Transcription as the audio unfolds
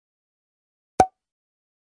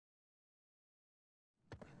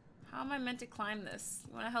How am I meant to climb this?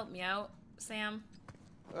 You want to help me out, Sam?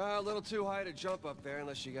 A little too high to jump up there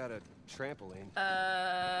unless you got a trampoline.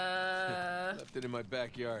 Left it in my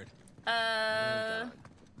backyard. Hey,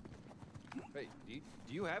 do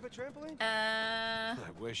you have a trampoline? I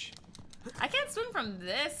wish. I can't swim from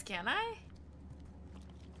this, can I?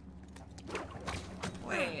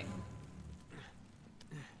 Wait.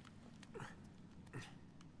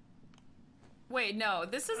 Wait, no,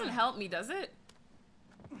 this doesn't help me, does it?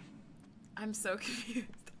 I'm so confused.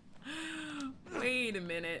 Wait a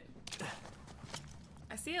minute.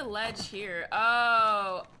 I see a ledge here.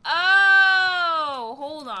 Oh. Oh!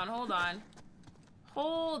 Hold on, hold on.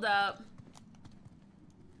 Hold up.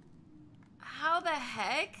 How the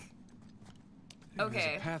heck? Okay.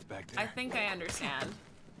 There's a path back there. I think I understand.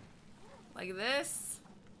 Like this?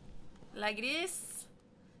 Like this?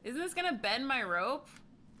 Isn't this gonna bend my rope?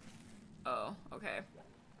 Oh, okay.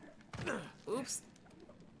 Oops.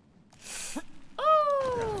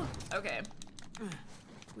 Oh! Okay.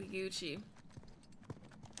 We Gucci.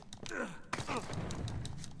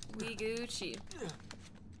 We Gucci.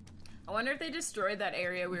 I wonder if they destroyed that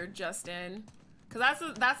area we were just in.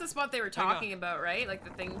 Cause that's the spot they were talking about, right? Like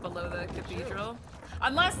the thing below the cathedral.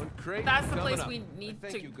 Unless that's the place we need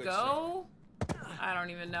to go. I don't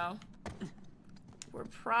even know. We're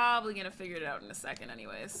probably gonna figure it out in a second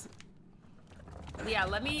anyways. Yeah,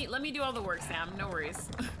 let me do all the work, Sam. No worries.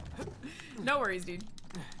 No worries, dude.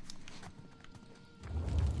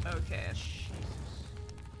 Okay.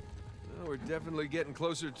 Well, we're definitely getting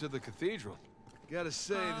closer to the cathedral. Gotta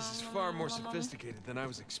say, this is far more sophisticated than I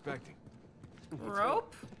was expecting.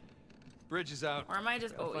 Rope? Bridge is out. Or am I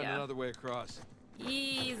just? I'll Oh find yeah. another way across.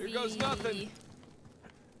 Easy. Here goes nothing.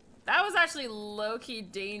 That was actually low-key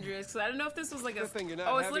dangerous because I don't know if this was like a.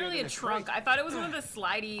 Oh, it's literally a trunk. I thought it was one of the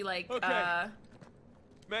slidey like. Okay.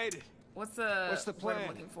 Made it. What's the plan? word I'm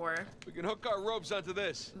looking for? We can hook our ropes onto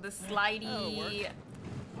this. The slidey.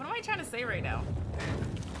 What am I trying to say right now?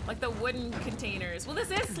 Like the wooden containers. Well,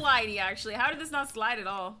 this is slidey actually. How did this not slide at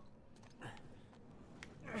all?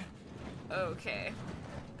 Okay.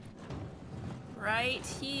 Right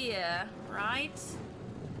here. Right.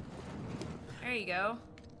 There you go.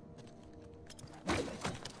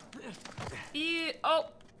 Oh!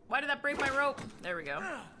 Why did that break my rope? There we go.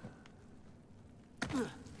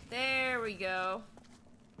 There we go.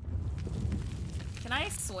 Can I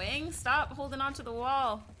swing? Stop holding onto the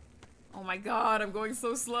wall. Oh my god, I'm going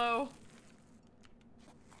so slow.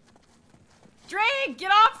 Drake,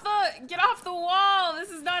 get off the wall! This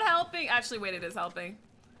is not helping. Actually, wait, it is helping.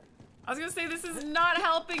 I was gonna say this is not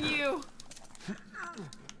helping you.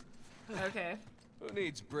 Okay. Who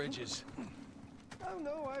needs bridges? Oh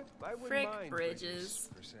no, I wouldn't Frick mind bridges.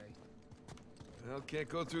 per se. Well, can't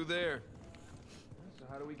go through there. So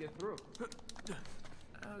how do we get through?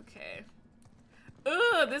 Okay.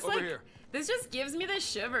 Ugh, this Over like here. this just gives me the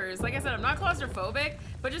shivers. Like I said, I'm not claustrophobic,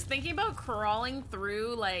 but just thinking about crawling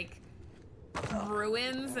through like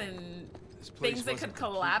ruins and things that could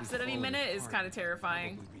collapse at any minute is kind of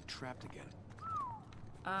terrifying. Probably be trapped again.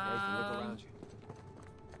 Look around you.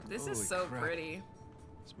 This Holy is so crap. pretty.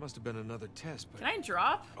 This must have been another test, but Can I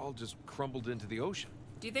drop? it all just crumbled into the ocean.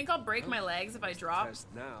 Do you think I'll break my legs if I drop? The test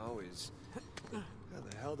now is how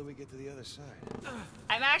the hell do we get to the other side?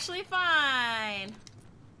 I'm actually fine.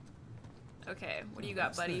 Okay, what do you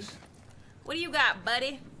got, buddy? What do you got,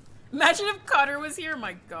 buddy? Imagine if Cutter was here.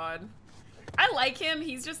 My God, I like him.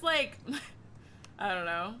 He's just like, I don't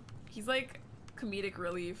know. He's like comedic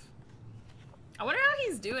relief. I wonder how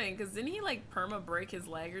he's doing, because didn't he like perma break his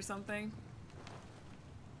leg or something?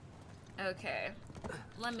 Okay,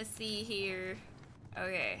 let me see here.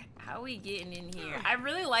 Okay, how are we getting in here? I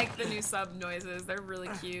really like the new sub noises. They're really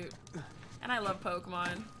cute. And I love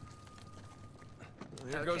Pokemon. Well,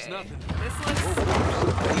 here goes nothing.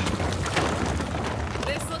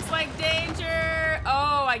 This looks like danger.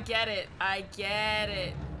 Oh, I get it. I get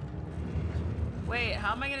it. Wait,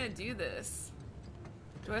 how am I gonna do this?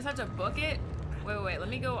 Do I just have to book it? Wait, let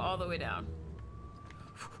me go all the way down.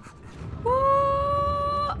 Woo!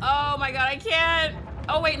 Oh my god, I can't.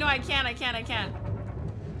 Oh wait, no, I can.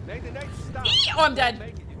 Nathan, stop. Eee! Oh, I'm dead.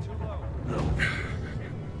 Make it, you're too low.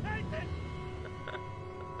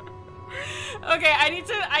 Okay, I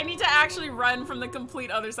need to actually run from the complete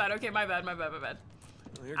other side. Okay, my bad. Well,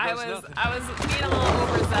 here I goes was being a little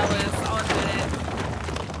overzealous, I'll admit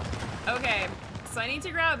it. Okay, so I need to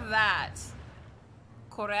grab that.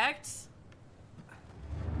 Correct?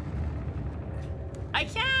 I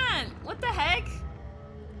can't! What the heck?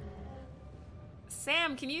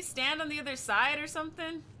 Sam, can you stand on the other side or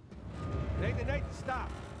something? Nathan, stop.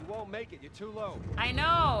 You won't make it. You're too low. I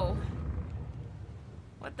know.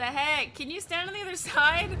 What the heck? Can you stand on the other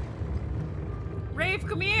side? Rafe,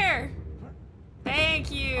 come here.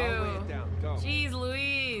 Thank you. I'll lay it down. Go. Jeez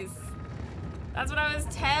Louise. That's what I was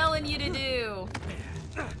telling you to do.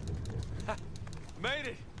 Made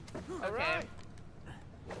it. Okay.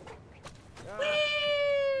 Now,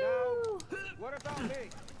 Woo! what about me?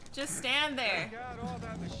 Just stand there. Got all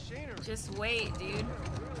that machinery. Just wait, dude. It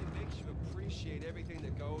really makes you appreciate everything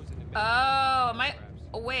that goes into making Oh, am I? crabs.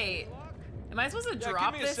 Oh, wait. Am I supposed to Yeah,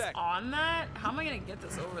 drop give me a this sec. on that? How am I gonna get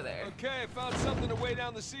this over there? Okay, I found something to weigh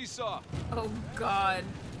down the seesaw. Oh God.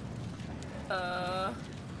 I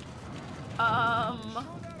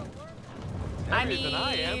Heavier mean, than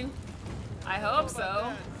I am. I hope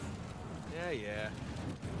so. Yeah.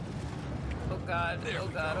 Oh God. Oh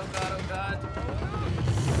God. Oh God. Oh God.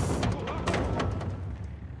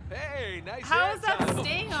 Hey, nice. How is that hand time.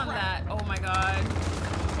 staying on that? Oh my God.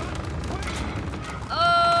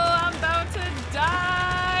 Oh, I'm about to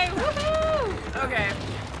die. Woohoo! Okay.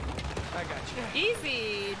 I got you.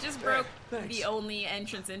 Easy. Just broke thanks. the only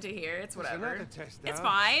entrance into here. It's whatever. another test It's down.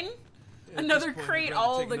 fine. Yeah, at Another this point, crate, I'd rather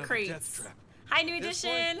all take the another crates. death trap. Hi, New This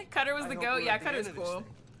Edition. one? Cutter was I the hope goat. we're Yeah, at the Cutter's end of this cool. thing.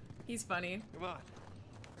 He's funny. Come on.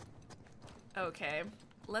 Okay.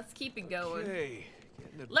 Let's keep it going. Okay.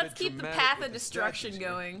 getting a Let's bit keep the dramatic path with of the destruction statues here.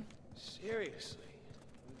 going. Seriously.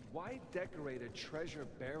 Why decorate a treasure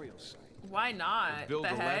burial site? Why not? Build The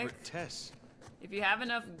heck? elaborate tests. If you have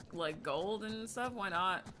enough like gold and stuff, why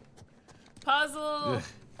not? Puzzle. Ugh.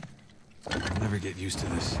 I'll never get used to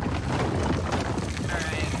this.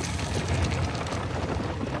 Alright.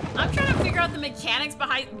 I'm trying to figure out the mechanics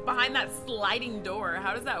behind that sliding door.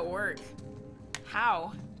 How does that work?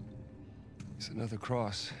 How? It's another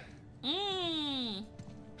cross. Mmm.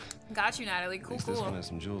 Got you, Natalie. At Cool, least this one cool. has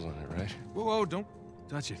some jewels on it, right? Whoa, don't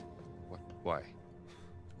touch it. What? Why?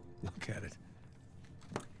 Look at it.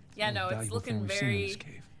 Yeah, no, it's Valuable thing looking we've seen in this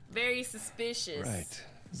very, cave. very suspicious. Right.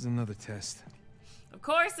 This is another test. Of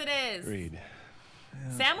course it is. Agreed.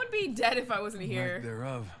 Sam would be dead if I wasn't Lack here.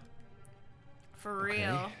 thereof. For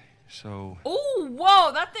real. Okay. So, Oh,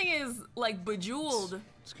 whoa, that thing is like bejeweled.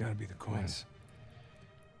 It's gotta be the coins.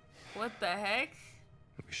 What the heck?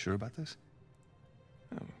 are we sure about this?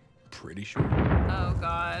 Pretty sure. Oh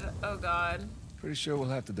god. Oh god. Pretty sure we'll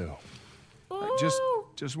have to do. Ooh,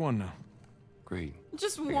 Just one now. Agreed.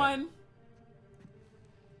 just one.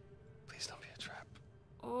 Please don't be a trap.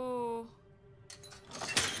 Oh.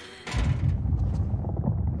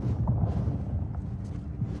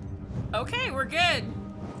 Okay, we're good.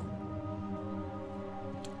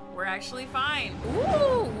 We're actually fine.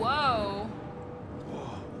 Ooh, whoa.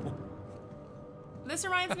 This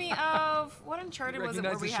reminds me of what Uncharted was it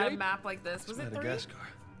where recognize we the had a shape? map like this? Was it 3? Madagascar.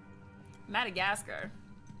 Madagascar.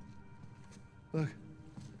 Look.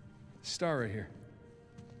 Star right here.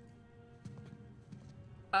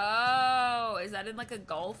 Oh, is that in like a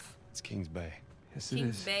gulf? It's Kings Bay. Yes, it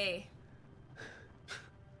Kings is. Bay.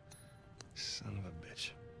 Son of a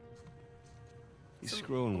bitch. He's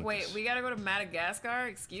screwing with Wait, us. we gotta go to Madagascar?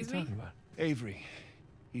 Excuse What are you me? talking about? Avery,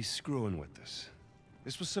 he's screwing with us.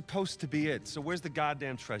 This was supposed to be it. So where's the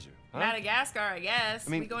goddamn treasure? Huh? Madagascar, I guess.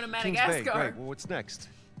 I mean, we going to Kings Madagascar. Bay, right. Well, what's next?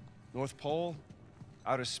 North Pole?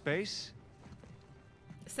 Outer space?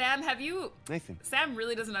 Sam, have you... Nathan. Sam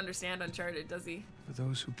really doesn't understand Uncharted, does he? For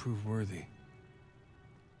those who prove worthy,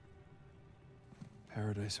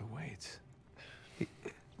 paradise awaits.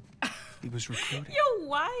 He was recruiting. Yo,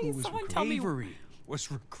 why? He was Someone tell me... Avery was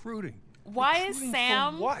recruiting. Why is Recruiting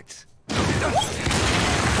Sam... for what?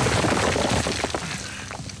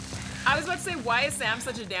 I was about to say, why is Sam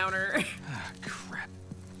such a downer? Ah, crap.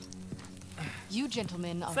 You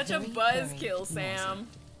gentlemen are Such a very, buzzkill, very Sam. noisy.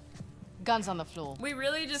 Guns on the floor. We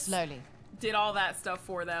really just Slowly. did all that stuff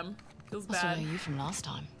for them. Feels I still bad. know you from last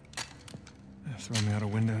time. Throw me out a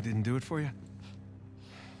window didn't do it for you?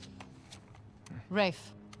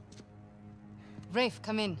 Rafe. Rafe,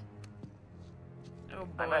 come in. Oh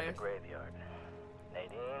I'm at the boy. graveyard.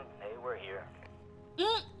 Nadine, hey, we're here.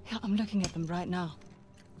 Mm. Yeah, I'm looking at them right now.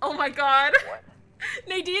 Oh my god. What?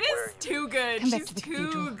 Nadine Where are is you? too good. Come back She's to the too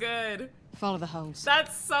cathedral. good. Follow the holes.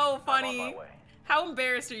 That's so I'm funny. on my way. How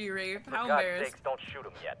embarrassed are you, Rafe? For How God's embarrassed? sakes, don't shoot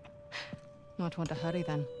him yet. Might want to hurry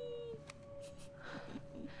then.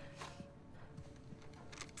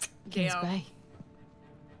 Kings Damn. Bay.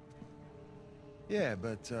 Yeah,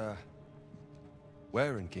 but,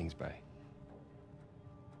 where in Kings Bay?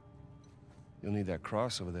 You'll need that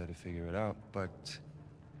cross over there to figure it out, but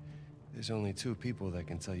there's only 2 people that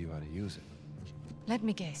can tell you how to use it. Let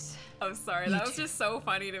me guess. Oh, sorry. You That was too. just so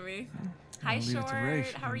funny to me. Hi, I'll leave it to Rafe.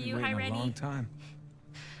 Short. How are I've been you? Hi, waiting a Rennie. long time.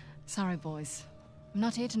 Sorry, boys. I'm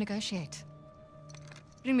not here to negotiate.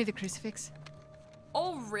 Bring me the crucifix. Oh,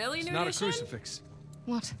 Oh, really, It's new not a edition? crucifix.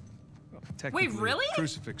 What? Well, technically, really? a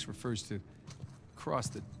crucifix refers to a cross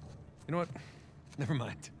that... You know what? Never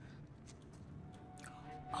mind.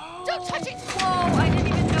 Oh, don't touch it! Whoa, I didn't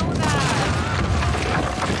even know that.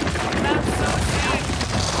 That's so sick.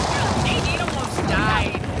 Nadine almost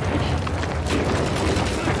died.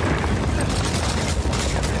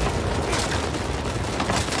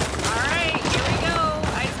 Alright, here we go.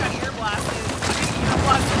 I just got ear blasted. Ear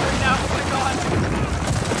blasted right now. Oh my god.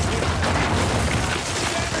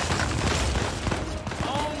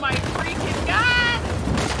 Oh my freaking god!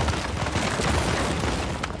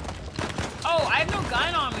 Oh, I have no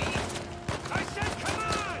gun on me. I said come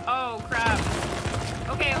on! Oh, crap.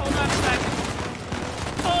 Okay, hold on a sec.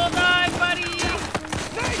 Hold on, buddy!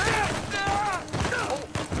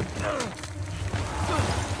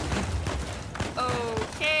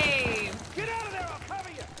 Okay. Get out of there, I'll cover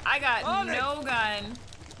you! I got no gun.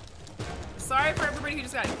 Sorry for everybody who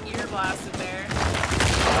just got ear blasted there.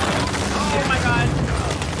 Oh my god.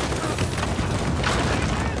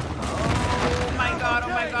 Oh my god, oh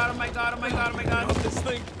my god, oh my god, oh my god, oh my god. This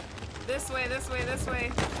thing. This way, this way, this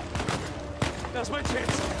way. That's my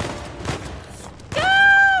chance. Go!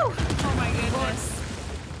 Oh my goodness.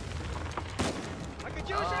 I could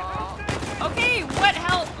use your help. Okay, what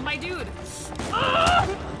help, my dude? Ah!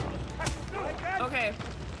 Okay.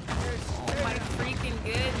 Oh my freaking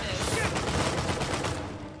goodness.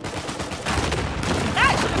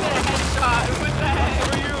 That should have been a headshot. What the heck?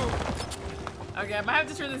 Who are you? Okay, I might have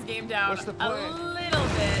to turn this game down What's the a plan? little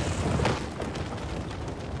bit.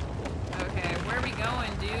 Okay, where are we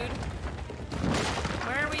going, dude?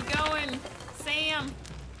 Where are we going? Sam!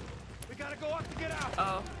 We gotta go up to get out.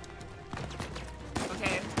 Oh.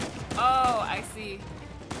 Okay. Oh, I see. Here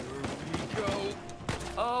we go.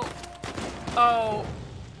 Oh. Oh.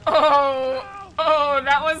 Oh. Oh,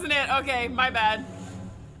 that wasn't it. Okay, my bad.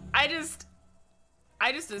 I just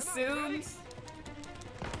assumed.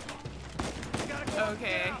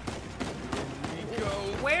 Okay. Here we go.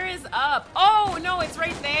 Where is up? Oh, no, it's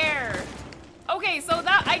right there. Okay, so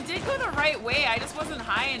that I did go the right way. I just wasn't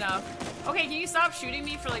high enough. Okay, can you stop shooting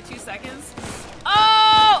me for like 2 seconds?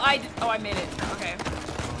 Oh, I made it. Okay.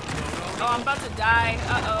 Oh, I'm about to die.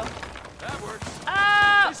 Uh-oh. That works.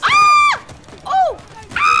 Ah! Oh!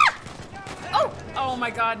 Ah! Oh! Oh my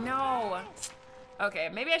god, no. Okay,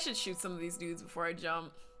 maybe I should shoot some of these dudes before I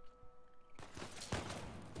jump.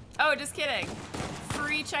 Oh, just kidding.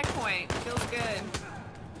 Free checkpoint. Feels good.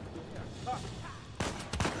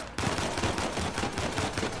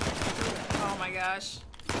 Oh my gosh.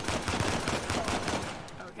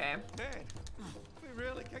 Okay. Man, we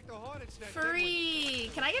really kicked the hornet's nest.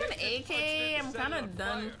 Free! Can I get an AK? I'm kind of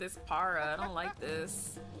done with this para. I don't like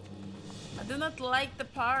this. I do not like the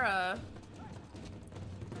para.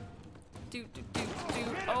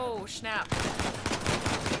 Oh, snap.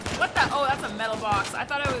 What the? Oh, that's a metal box. I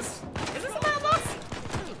thought it was... Is this a metal box?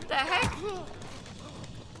 What the heck?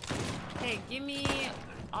 Hey, give me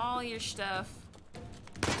all your stuff.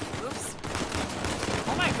 Oops.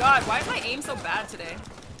 Oh my god, why is my aim so bad today?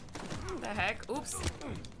 What the heck? Oops.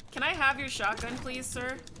 Can I have your shotgun, please,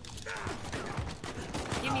 sir?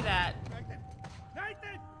 Give me that.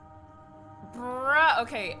 Bruh.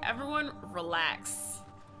 Okay, everyone relax.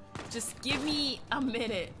 Just give me a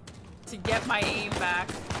minute to get my aim back.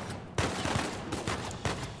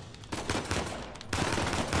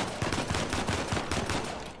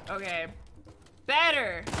 Okay.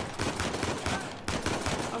 Better.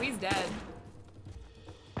 Oh, he's dead.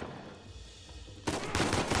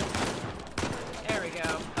 There we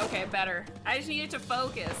go. Okay, better. I just needed to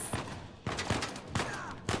focus.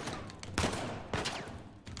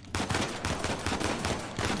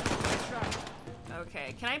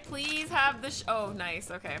 Okay, can I please have the oh,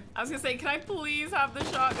 nice, okay. I was gonna say, can I please have the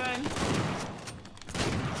shotgun?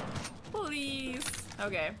 Please.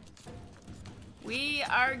 Okay. We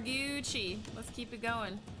are Gucci. Let's keep it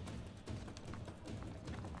going.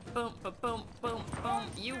 Boom, boom, boom, boom, boom.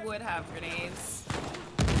 You would have grenades.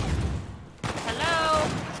 Hello?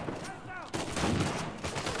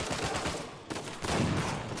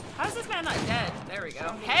 How is this man not dead? There we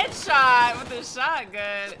go. Headshot with the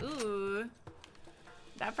shotgun. Ooh.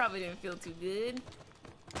 That probably didn't feel too good.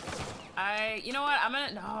 You know what?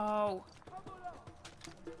 No.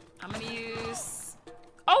 I'm gonna use...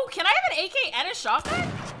 Oh, can I have an AK and a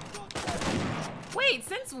shotgun? Wait,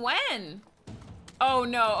 since when? Oh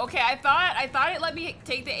no, okay, I thought it let me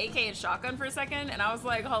take the AK and shotgun for a second, and I was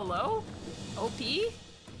like, hello? OP?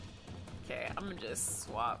 Okay, I'm gonna just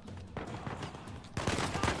swap.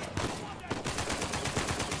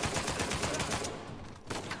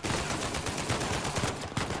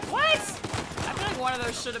 What? I feel like one one of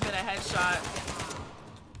those should have been a headshot.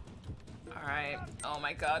 Alright. Oh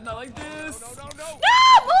my god, not like this. No! No!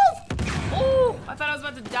 Move! Ooh! I thought I was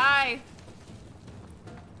about to die.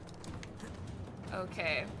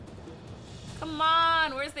 Okay. Come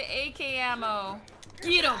on, where's the AK ammo?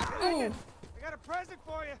 Get him! Ooh! I got a present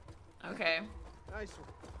for you. Okay. Nice one.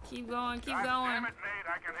 Keep going, keep God going. damn it, Nate,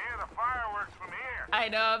 I can hear the fireworks from here. I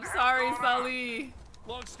know, I'm sorry, Sully.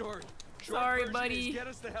 Long story. Short Sorry, version buddy. is get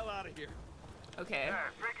us the hell out of here. Okay. Yeah,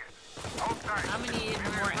 figure. Hold tight. I'm gonna need Give me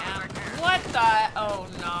more as much as I ammo. can. What the? Oh,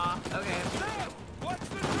 nah. Okay. Sam, what's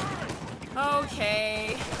the story?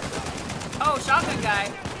 Okay. Oh, shotgun guy.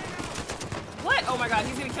 What? Oh my god,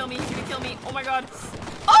 he's gonna kill me. He's gonna kill me. Oh my god.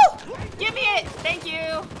 Oh! Give me it! Thank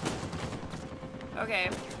you! Okay.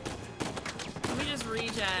 Let me just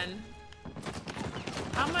regen.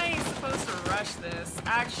 How am I supposed to rush this?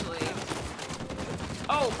 Actually.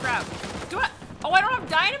 Oh, crap. Do I? Oh, I don't have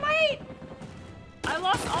dynamite? I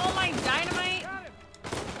lost all my dynamite?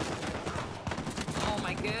 Oh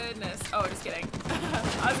my goodness. Oh, just kidding.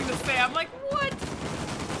 I was gonna say, I'm like, what?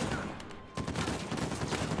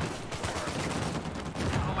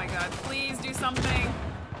 Oh my god, please do something.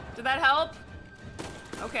 Did that help?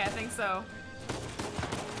 Okay, I think so.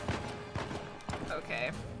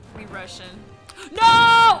 Okay, we Russian. No!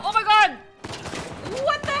 Oh my god!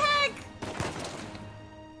 What the heck?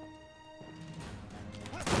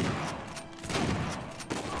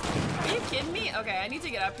 Are you kidding me? Okay, I need to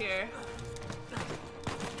get up here.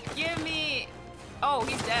 Give me... Oh,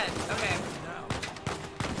 he's dead. Okay.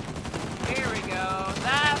 Here we go.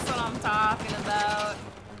 That's what I'm talking about.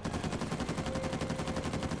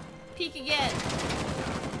 Peek again.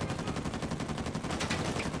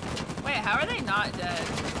 Wait, how are they not dead?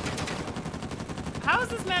 How is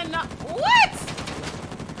this man not... What?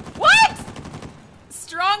 What?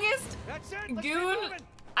 Strongest That's it. Let's keep goon moving.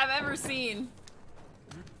 I've ever seen.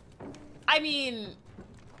 I mean...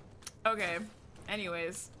 Okay.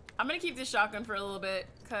 Anyways. I'm gonna keep this shotgun for a little bit,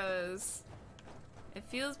 because it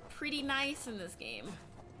feels pretty nice in this game.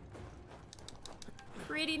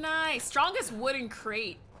 Pretty nice. Strongest wooden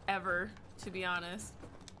crate ever, to be honest.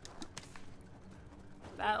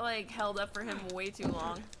 That, like, held up for him way too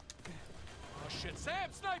long. Oh shit,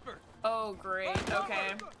 Sam, sniper. Oh, great.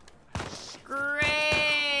 Okay.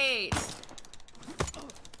 Great!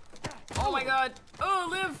 Oh my god. Oh,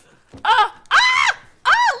 live! Ah! Ah!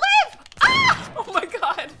 Ah! Live! Ah! Oh my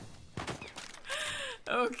god.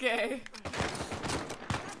 Okay.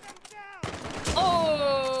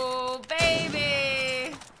 Oh,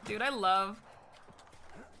 baby! Dude, I love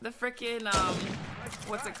the frickin',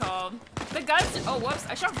 what's it called? The guns. Oh, whoops.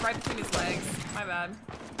 I shot right between his legs. My bad.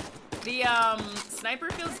 The, sniper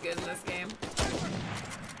feels good in this game.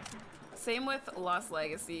 Same with Lost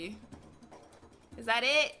Legacy. Is that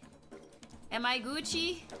it? Am I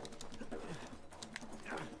Gucci?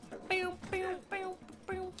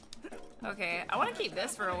 Okay, I want to keep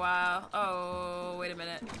this for a while. Oh, wait a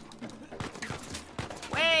minute.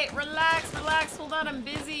 Wait, relax, relax. Hold on, I'm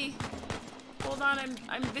busy. Hold on,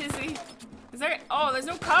 I'm busy. Is there? Oh, there's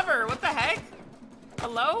no cover. What the heck?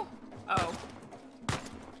 Hello? Oh.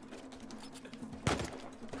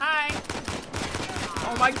 Hi.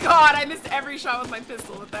 Oh my god, I missed every shot with my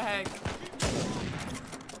pistol. What the heck?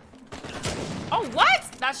 Oh, what?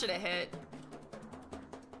 That should have hit.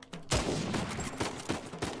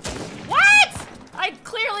 What? I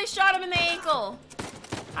clearly shot him in the ankle.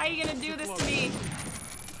 How are you gonna do this to me?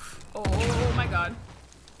 Oh my god.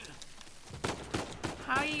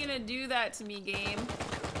 How are you gonna do that to me, game?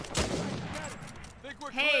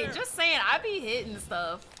 Hey, just saying, I be hitting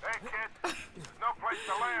stuff. Hey, kid. No place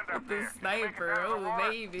to land up The here. Can you make it sniper, down to the oh water?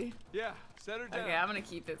 baby. Yeah, set her down. Okay, I'm gonna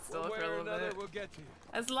keep it still One way for a or little another, bit. we'll get to you.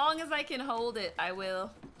 As long as I can hold it, I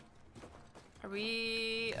will. Are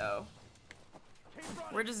we... Oh.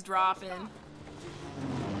 We're just dropping.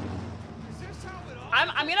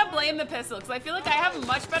 I'm gonna blame the pistol, because I feel like I have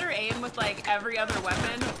much better aim with, like, every other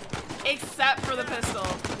weapon, except for the pistol.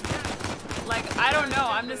 Like, I don't know,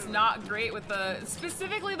 I'm just not great with the...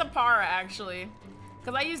 Specifically the Para, actually.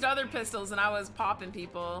 Because I used other pistols and I was popping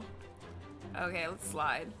people. Okay, let's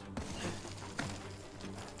slide.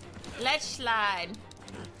 Let's slide.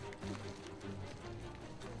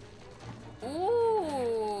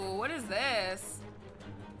 Ooh, what is this?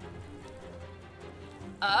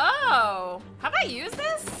 Oh, have I used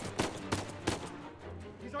this?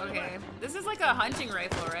 Okay, this is like a hunting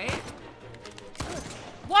rifle, right?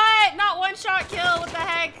 What? Not one shot kill, what the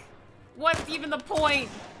heck? What's even the point?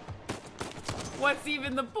 What's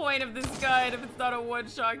even the point of this gun if it's not a one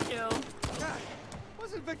shot kill? God, was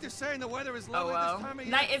Wasn't Victor saying the weather is Oh lovely well. this time of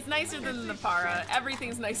year? It's nicer than the Para.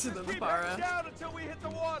 Everything's nicer than the Keep heading Para. down until we hit the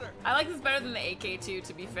water. I like this better than the AK-2,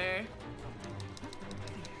 to be fair.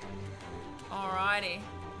 Alrighty.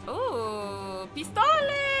 Ooh, pistole!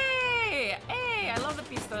 Hey, I love the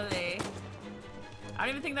pistole. I don't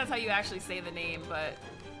even think that's how you actually say the name, but...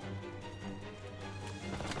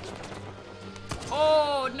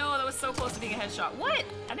 Oh, no, that was so close to being a headshot. What?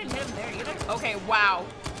 I didn't hit him there either. Okay, wow.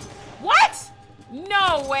 What?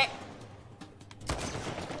 No way.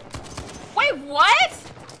 Wait,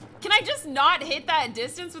 what? Can I just not hit that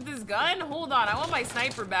distance with this gun? Hold on, I want my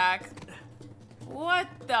sniper back. What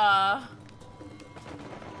the?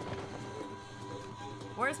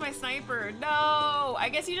 Where's my sniper? No! I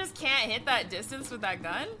guess you just can't hit that distance with that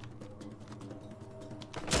gun?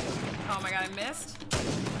 Oh my god, I missed.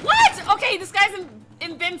 What? Okay, this guy's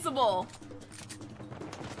invincible.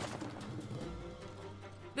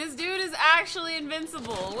 This dude is actually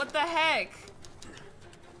invincible. What the heck?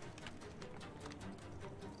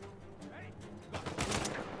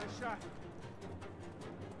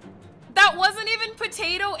 That wasn't even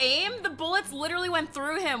potato aim. The bullets literally went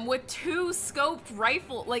through him with 2 scoped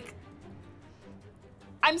rifle. Like,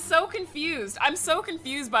 I'm so confused. I'm so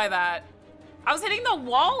confused by that. I was hitting the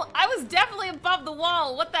wall? I was definitely above the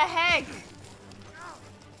wall. What the heck?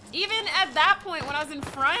 Even at that point when I was in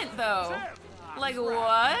front, though. Like,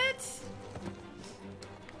 what?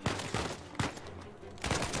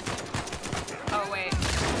 Oh, wait.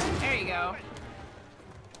 There you go.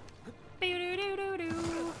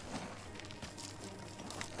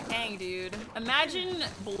 Dang, dude. Imagine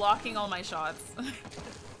blocking all my shots.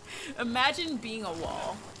 Imagine being a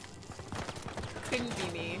wall. Couldn't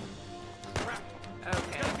be me.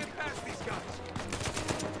 Okay.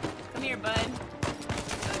 Come here, bud.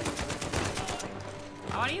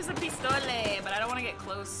 I want to use the pistole, but I don't want to get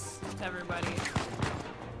close to everybody.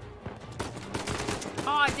 Aw,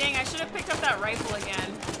 oh, dang, I should have picked up that rifle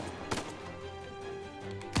again.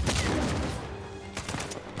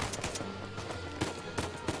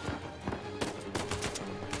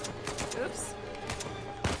 Oops.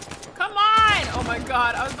 Come on! Oh my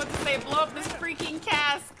god, I was about to say blow up this freaking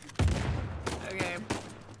cask. Okay.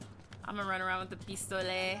 I'm gonna run around with the pistole.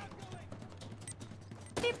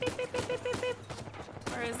 Beep, beep, beep, beep, beep, beep, beep.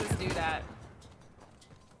 Where is this dude at?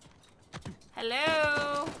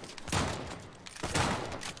 Hello?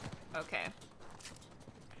 Okay.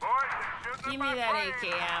 Give me that AK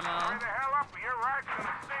ammo.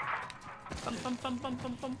 Bum, bum, bum, bum, bum,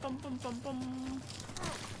 bum, bum, bum, bum, bum.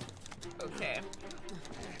 Okay.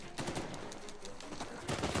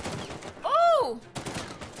 Oh!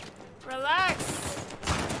 Relax.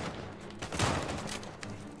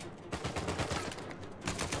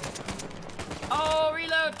 Oh,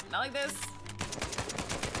 reload. Not like this.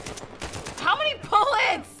 How many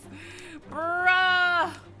bullets?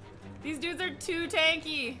 Bruh. These dudes are too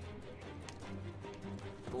tanky.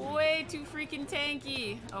 Way too freaking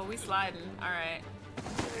tanky. Oh, we sliding. All right.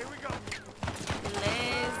 Here we go.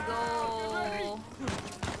 Let's go.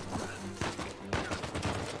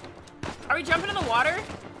 Are we jumping in the water?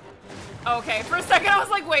 Okay, for a second I was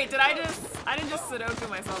like, wait, I didn't just Sudoku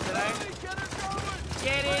myself, did I?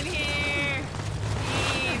 Get in here.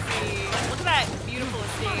 Easy. Look at that beautiful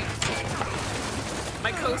escape.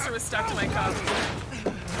 My coaster was stuck to my cup.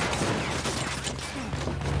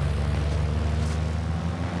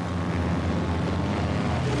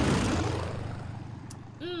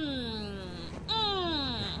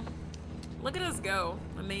 Look at us go.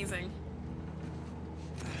 Amazing.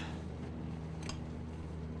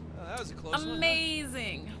 That was a close one.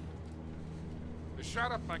 Amazing. They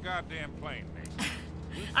shot up my goddamn plane, mate.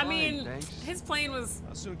 I mean, his plane was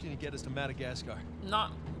How soon can you get us to Madagascar?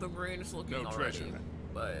 not the greatest looking No already, treasure.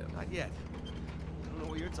 but Not yet. I don't know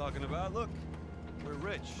what you're talking about. Look, we're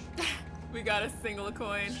rich. we got a single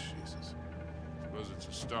coin. Jesus. Suppose it's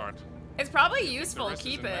a start. It's probably useful. rest is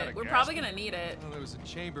Keep in it. We're Madagascar. probably gonna need it. Well, there was a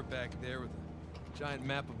chamber back there with a giant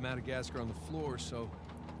map of Madagascar on the floor, so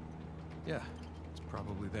yeah, it's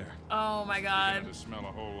probably there. Oh my god. Beginning to smell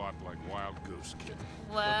a whole lot like wild goose, kid.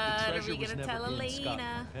 What The are treasure we was gonna never tell in Scotland,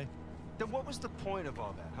 Elena? okay? Then what was the point of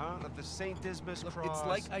all that, huh? Of the St. Dismas Look, cross? it's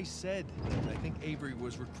like I said. I think Avery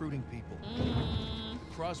was recruiting people.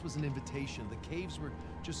 The cross was an invitation. The caves were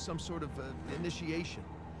just some sort of initiation.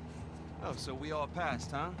 Oh, so we all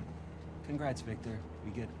passed, huh? Congrats, Victor.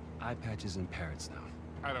 We get eye patches and parrots now.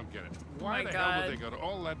 I don't get it. Oh Why my the hell God. would they go to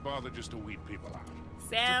all that bother just to weed people out?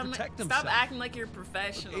 Sam, protect stop himself. acting like you're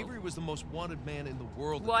professional. Avery was the most wanted man in the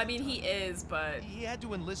world. Well, I mean, he is, but He had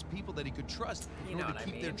to enlist people that he could trust You in know order what to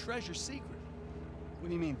I keep their mean. treasure secret. What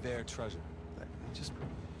do you mean, their treasure? Just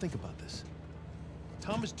think about this.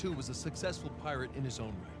 Thomas, too, was a successful pirate in his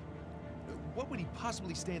own right. What would he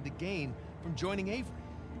possibly stand to gain from joining Avery?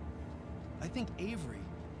 I think Avery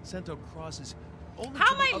sent out crosses only How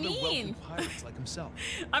to the am I other wealthy mean? pirates like himself.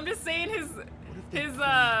 I'm just saying What if they his pooled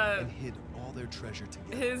and hid all their treasure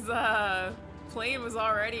together? his plane was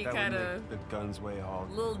already That kind would of make the guns way all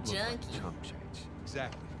little look like junky. chump change.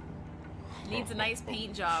 Exactly. Needs a nice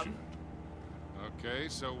paint job. Okay,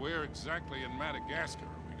 so where exactly in Madagascar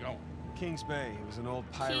are we going? Kings Bay. It was an old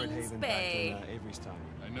pirate Kings haven Bay. back in Avery's time.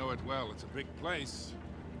 I know it well. It's a big place.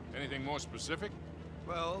 Anything more specific?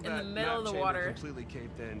 Well, In the that middle of map the chamber water. completely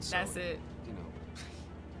caved in. So, That's it. You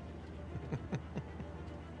know.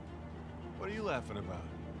 What are you laughing about?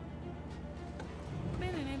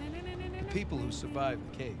 People who survived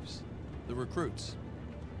the caves. The recruits.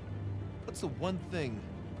 What's the one thing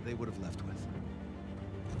they would have left with?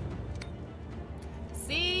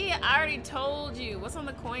 See, I already told you. What's on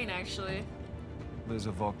the coin, actually? There's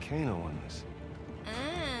a volcano on this.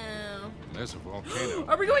 Oh. There's a volcano.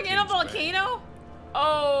 Are we going in a Kings Bay. volcano?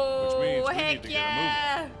 Oh, Which means we heck need to get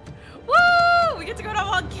yeah! Woo! We get to go to a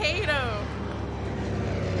volcano.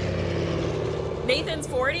 Nathan's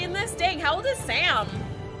 40 in this? Dang, how old is Sam?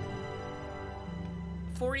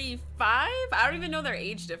 45? I don't even know their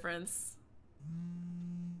age difference.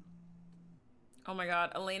 Oh my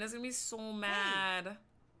god, Elena's gonna be so mad.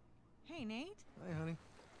 Hey, Nate. Hi, honey.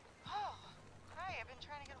 Oh, hi. I've been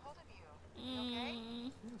trying to get a hold of you. You okay?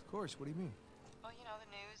 Yeah, of course. What do you mean? Well, you know the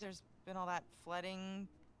news. There's been all that flooding.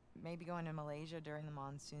 Maybe going to Malaysia during the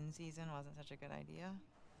monsoon season wasn't such a good idea.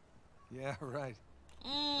 Yeah, right.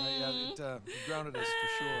 Right, yeah, it grounded us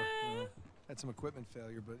for sure. You know, had some equipment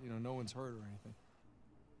failure, but you know, no one's hurt or anything.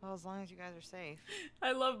 Well, as long as you guys are safe.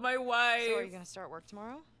 I love my wife. So, are you gonna start work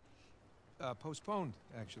tomorrow? Postponed,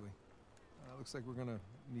 actually. Looks like we're gonna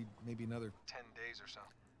need maybe another 10 days or so.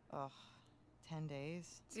 Ugh, 10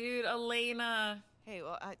 days. Dude, Elena. Hey,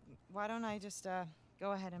 well, why don't I just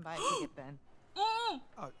go ahead and buy a ticket then? Oh,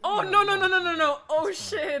 no. Oh,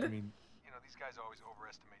 shit. I mean, you know, these guys always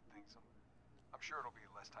overestimate things. I'm sure it'll be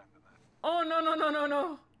less time than that. Oh,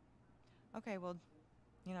 no. Okay, well,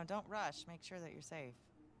 you know, don't rush. Make sure that you're safe.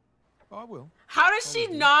 Oh, I will. How does she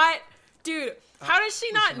not? Dude, how does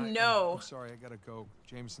she not Listen, know? I'm sorry, I gotta go.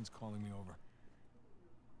 Jameson's calling me over.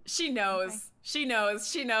 She knows. Okay. She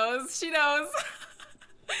knows.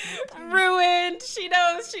 Ruined. She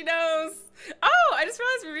knows. Oh, I just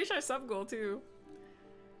realized we reached our sub goal too.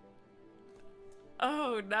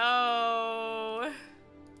 Oh no.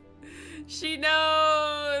 She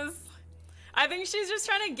knows. I think she's just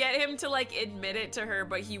trying to get him to like admit it to her,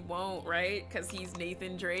 but he won't, right? Because he's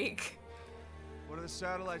Nathan Drake. What are the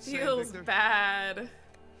satellites saying, Feels Victor? bad. Right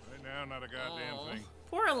now, not a goddamn thing.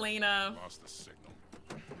 Poor Elena. Lost the signal.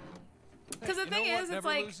 Because the thing is, it's Never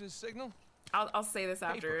like loses signal? I'll say this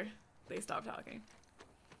after they stop talking.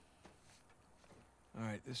 All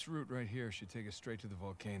right, this route right here should take us straight to the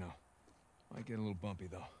volcano. Might get a little bumpy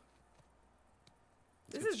though.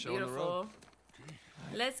 This is beautiful.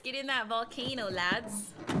 Let's get in that volcano,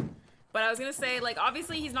 lads. But I was gonna say, like,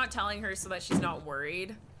 obviously he's not telling her so that she's not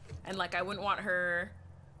worried. And like, I wouldn't want her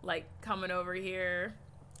like coming over here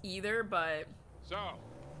either, but So,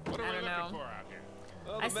 what are I we don't looking know. for out here?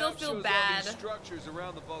 Well, I the still map feel shows bad. all these structures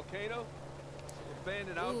around the volcano.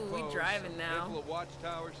 Abandoned Ooh, we outposts, driving now. handful of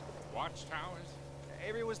watchtowers. Watchtowers?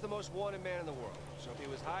 Avery was the most wanted man in the world. So if he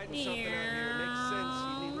was hiding something out here, it makes sense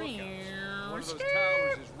he'd need lookouts. One of those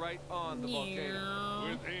towers is right on the volcano.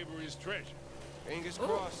 With Avery's treasure. Fingers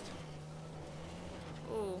crossed.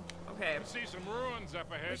 Ooh, okay. I see some ruins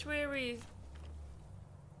up ahead. Which way are we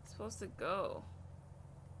supposed to go?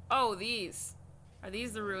 Oh, these. Are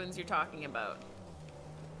these the ruins you're talking about?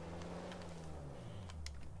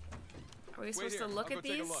 Are we supposed to look at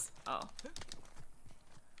these? Oh.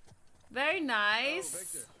 Very nice. Oh,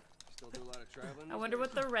 Victor. Still do a lot of traveling? I wonder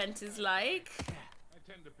what the rent is like.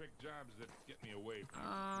 I tend to pick jobs that get me away from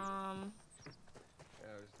Yeah,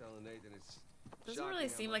 I was telling Nathan it's Doesn't really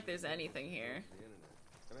seem like there's anything here. the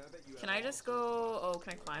internet. I mean, I bet you Can I just go? Oh,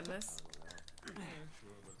 can I climb this?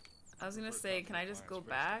 I was gonna say, can I just go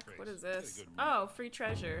back? What is this? Oh, free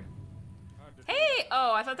treasure. Hey!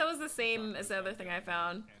 Oh, I thought that was the same as the other thing I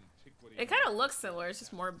found. It kind of looks similar, it's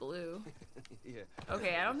just more blue. Yeah.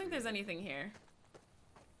 Okay, I don't think there's anything here.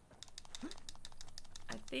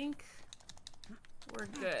 I think we're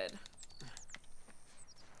good.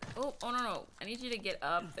 Oh, no. I need you to get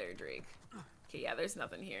up there, Drake. Okay, yeah, there's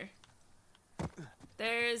nothing here.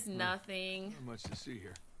 There's nothing. Not much to see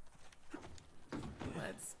here.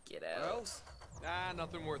 Let's get out. Well,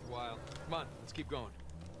 nothing worthwhile. Come on, let's keep going.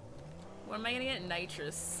 When am I gonna get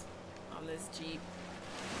nitrous on this Jeep?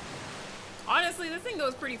 Honestly, this thing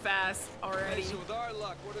goes pretty fast already. Hey, so with our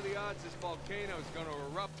luck, what are the odds this volcano is going to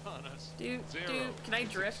erupt on us? Dude, Zero. can I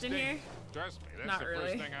drift in here? Trust me, that's Not the really.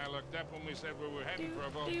 first thing I looked up when we said we were heading for a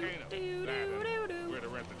volcano. That and where to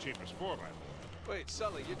rent the cheapest 4x4. Wait,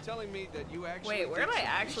 Sully, you're telling me that you actually Wait, where am did I some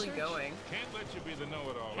actually research? going? Can't let you be the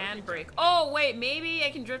know-it-all. Handbrake. Oh, wait, maybe I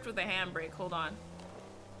can drift with a handbrake. Hold on.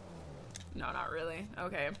 No, not really.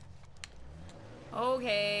 Okay.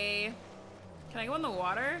 Okay. Can I go in the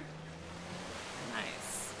water?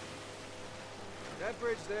 Nice. That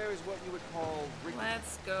bridge there is what you would call rickety.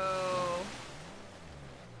 Let's go.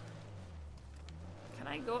 Can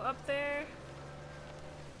I go up there?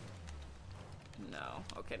 No.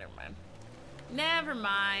 Okay, never mind. Never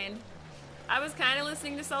mind. I was kind of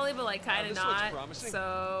listening to Sully, but like kind of this looks not. promising.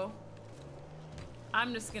 So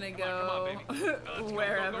I'm just gonna Come on, baby. Let's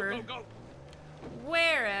wherever. Go.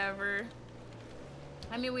 Wherever.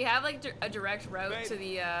 I mean, we have like a direct route to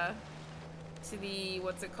the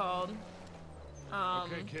what's it called?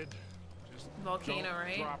 Okay, kid. Just Volcano, don't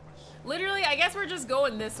right? drop us. Literally, I guess we're just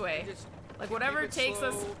going this way. Just Like whatever keep it takes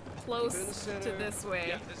us slow, close keep it in the to center. this way.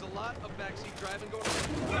 Yeah, there's a lot of backseat driving going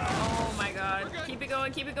on. Oh my god. We're good. Keep it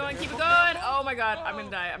going, keep it going, keep it Careful, going. careful. Oh my god. I'm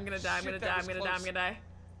gonna die. I'm gonna die. I'm Shit, gonna that die. I'm was gonna die. I'm close. gonna die.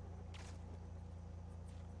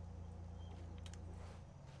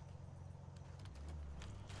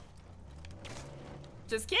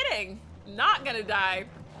 Just kidding. Not gonna die.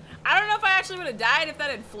 I don't know if I actually would have died if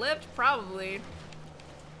that had flipped. Probably.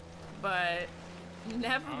 But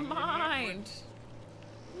never mind.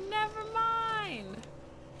 Never mind.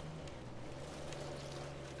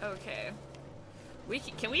 Okay.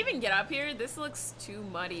 Can we even get up here? This looks too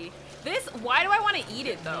muddy. Why do I want to eat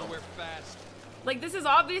it though? Nowhere fast. Like this is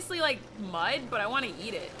obviously like mud, but I want to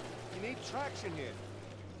eat it. You need traction here.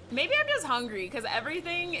 Maybe I'm just hungry because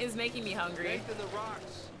everything is making me hungry. Nathan, the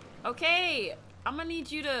rocks. Okay, I'm gonna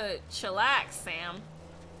need you to chillax, Sam.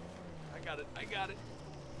 I got it.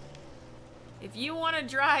 If you want to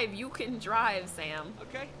drive, you can drive, Sam.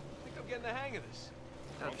 Okay, I think I'm getting the hang of this.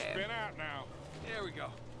 Don't Okay. spin out now. There we go.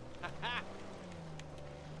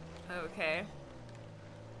 Okay.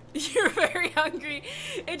 You're very hungry.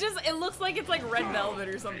 It looks like it's like red velvet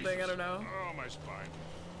or something. I don't know. Oh, my spine.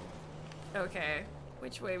 Okay.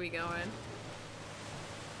 Which way we going?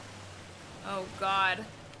 Oh god.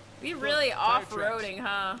 We really tire off-roading,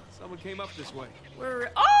 huh? Someone came up this way. Oh,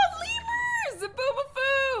 lemurs! The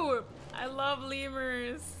boobafoo! I love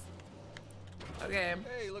lemurs. Okay.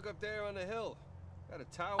 Hey, look up there on the hill. Got a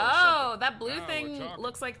tower. or Oh, something. that blue Now we're thing talking.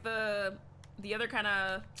 looks like the other kind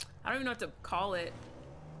of, I don't even know what to call it.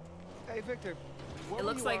 Hey, Victor. what It were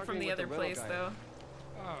looks you like from arguing the with other rental place guy? though.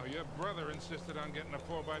 Oh, your brother insisted on getting a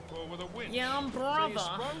 4x4 with a winch. Yeah, So brother. you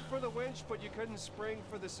sprung for the winch, but you couldn't spring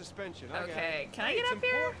for the suspension. I get it. Okay, can I Hey, get it's up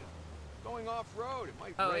here? important. Going off-road, it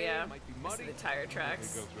might Oh rain, yeah. it might be This muddy. is the tire They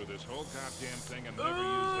tracks. go through this whole goddamn thing and never use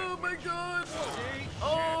Oh that my winch. god. See?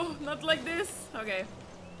 Oh, not like this. Okay.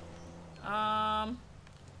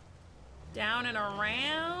 Down and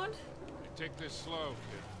around. You take this slow,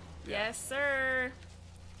 kid. Yes, sir.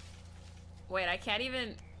 Wait, I can't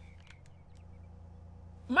even.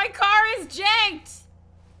 My car is janked!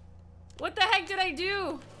 What the heck did I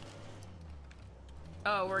do?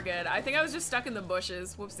 Oh, we're good. I think I was just stuck in the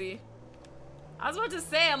bushes. Whoopsie. I was about to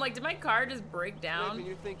say, I'm like, did my car just break Nathan, down?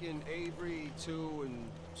 you're thinking Avery, too, and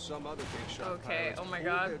some other big shot Okay, pirates oh my pulled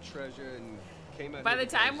God. their treasure and came out By here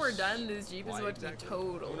the time because- we're done, this Jeep is Why about to be exactly?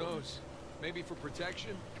 total. Who knows? Maybe for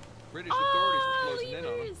protection? British authorities were Oh, closing in on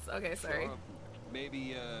them. lemurs. Okay, sorry. Or maybe we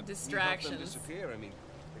helped Distractions. them disappear. I mean,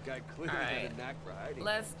 the guy clearly All had right. a knack for hiding.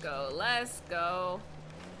 Let's go, let's go.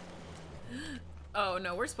 Oh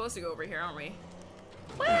no, we're supposed to go over here, aren't we?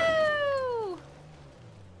 Woo!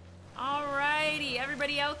 Alrighty,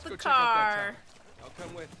 everybody out Let's the go check out that car. tower. I'll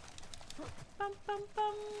come with. Bum, bum,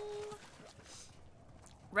 bum.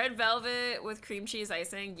 Red velvet with cream cheese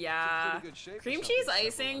icing, yeah. pretty good shape for Cream something cheese several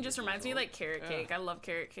icing hundred just years reminds me of old. like carrot Yeah. cake. I love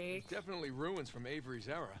carrot cake. Definitely ruins from Avery's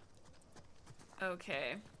era.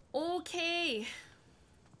 Okay. Okay.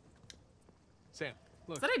 Sam,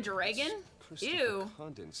 look. Is that a dragon? Ew.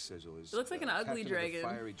 Condon sizzle is, It looks like an ugly captain of the dragon.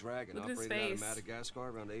 fiery dragon Look at his operated out of face. Madagascar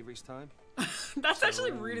around Avery's time. That's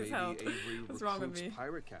actually So rude as hell. maybe Avery What's wrong with recruits me?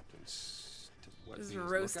 pirate captains to what, Just be his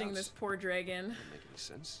roasting lookouts? this poor dragon. Doesn't make any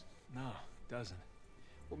sense. No, doesn't.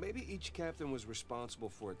 Well, maybe each captain was responsible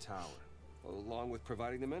for a tower, along with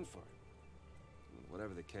providing the men for it.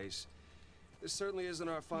 Whatever the case, this certainly isn't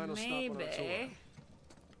our final stop on our tour.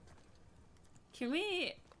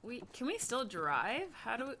 Maybe. Can we still drive?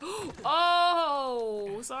 How do we?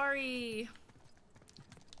 Oh, sorry.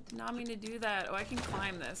 Did not mean to do that. Oh, I can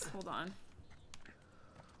climb this. Hold on.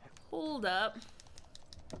 Hold up.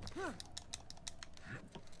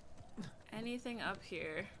 anything up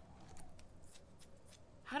here?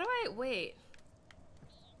 How do I wait?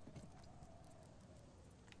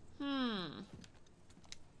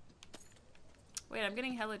 Wait, I'm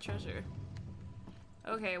getting hella treasure.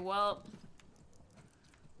 Okay, well.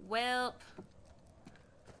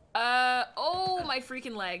 Oh, my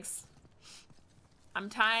freaking legs. I'm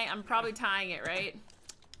probably tying it, right?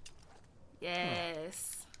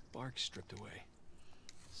 Yes. Bark stripped away.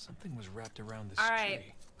 Something was wrapped around this Alright,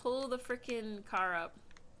 tree. pull the freaking car up.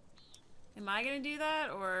 Am I gonna do that,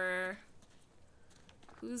 or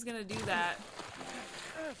who's gonna do that?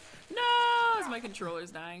 No, is my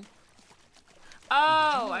controller's dying.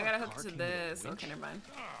 Oh, I gotta hook to this. Okay, never mind.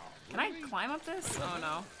 Can I climb up this? Oh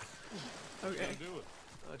no. Okay.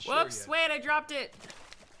 Whoops, wait, I dropped it.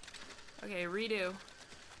 Okay, redo.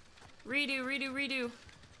 Redo.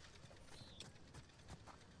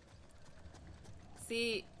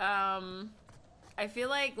 See, I feel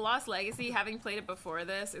like Lost Legacy, having played it before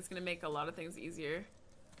this, it's gonna make a lot of things easier.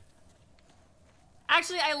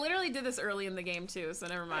 Actually, I literally did this early in the game too, so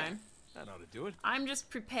never mind. That ought to do it. I'm just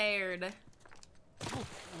prepared.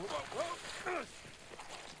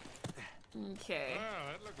 Okay.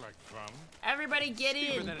 Well, that looked like fun. Everybody get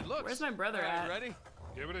in. Than it looks. Where's my brother at? Ready?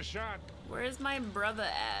 Give it a shot. Where's my brother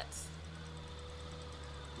at?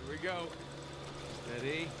 Here we go.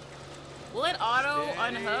 Steady. Will it auto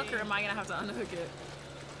Steady. unhook, or am I gonna have to unhook it?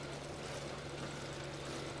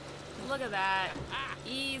 Look at that.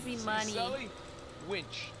 Easy money. Sully?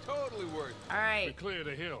 Winch. Totally worth it. We Alright. cleared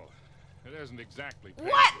a hill. It hasn't exactly paid.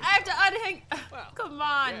 What? I have to unhang. Well, Come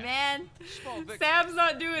on, yeah. man. Small victory. Sam's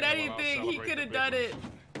not doing Yeah, well, I'll anything. He celebrate could the have big done it. ones.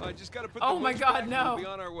 I just gotta put Oh the my winch God, back and no. we'll be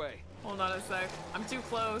on our way. Hold on a sec. I'm too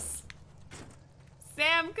close.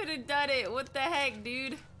 Sam could have done it. What the heck,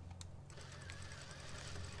 dude?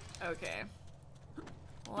 Okay.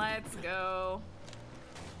 Let's go.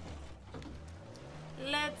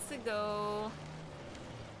 Let's go.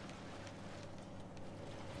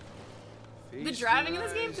 The driving in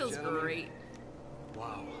this game feels great.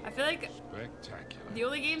 Wow. I feel like Spectacular. the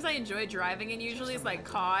only games I enjoy driving in usually is like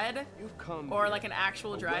COD You've come or here, like an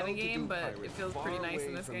actual a driving well-to-do game, but pirate it feels far pretty nice away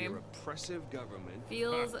in this from game. Your oppressive government.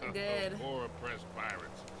 Feels good. Poor oppressed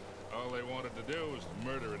pirates. All they wanted to do was to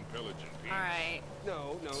murder and pillage in peace. Alright.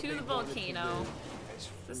 No, To they the wanted volcano. live as Is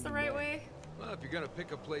this the free right men. way? Well, if you're gonna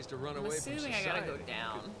pick a place to run I'm away from assuming I society, gotta go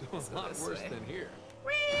down. you Let's could go do a lot this worse way. than here.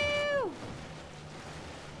 Woo!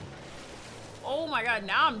 Oh my god,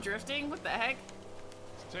 now I'm drifting? What the heck?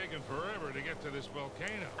 It's taken forever to get to this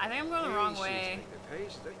volcano. I think I'm going the wrong way. Take their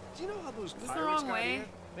pace. Do you know how those this the pirates wrong got way? here?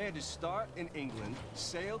 They had to start in England,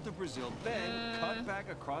 sail to Brazil, then cut back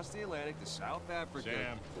across the Atlantic to South Africa.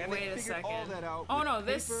 Sam. And Wait they a figured all second. that out Oh with no, paper,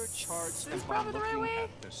 this charts, is and by probably the right looking way?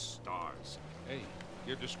 at the stars. Hey,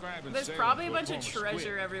 you're describing There's sailing probably a to bunch of home treasure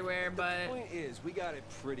squid. everywhere, but Point is, we got it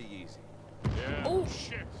pretty easy. Yeah. Oh.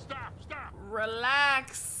 Shit. Stop.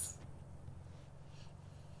 relax.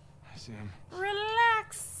 Sam.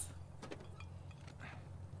 Relax.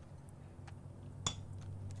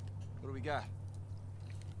 What do we got?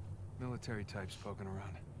 Military types poking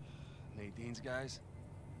around. Nadine's guys?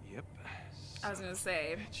 Yep. I was gonna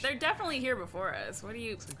say, they're definitely here before us. What do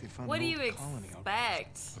you, like they found what an do you old colony outpost.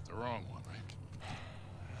 expect? But the wrong one, right?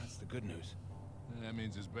 That's the good news. That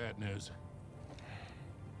means it's bad news.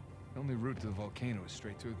 The only route to the volcano is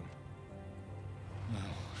straight through them. Oh,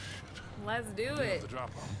 shit. Let's do You have it. the drop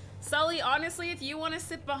on. Sully, honestly, if you want to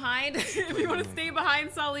sit behind, if you want to stay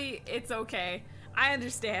behind Sully, it's okay. I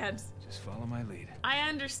understand. Just follow my lead. I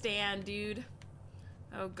understand, dude.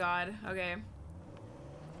 Oh god, okay.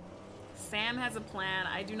 Sam has a plan.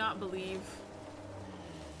 I do not believe.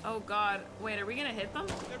 Oh god. Wait, are we gonna hit them?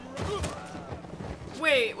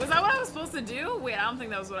 Wait, was that what I was supposed to do? Wait, I don't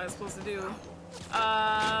think that was what I was supposed to do.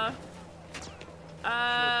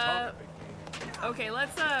 Okay,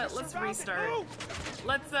 let's restart.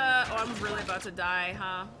 Let's, oh, I'm really about to die,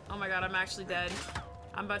 huh? Oh my god, I'm actually dead.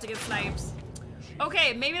 I'm about to get sniped.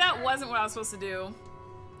 Okay, maybe that wasn't what I was supposed to do.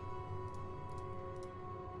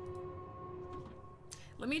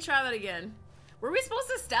 Let me try that again. Were we supposed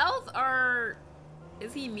to stealth, or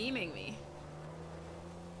is he memeing me?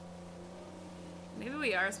 Maybe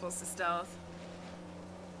we are supposed to stealth.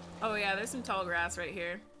 Oh yeah, there's some tall grass right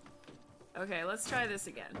here. Okay, let's try this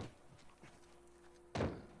again.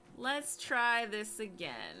 Let's try this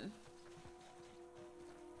again.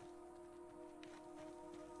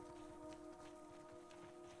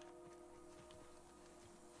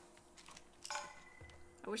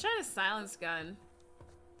 I wish I had a silence gun.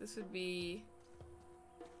 This would be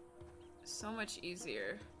so much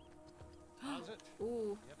easier. How's it?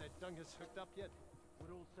 Ooh. You have that dungus hooked up yet? What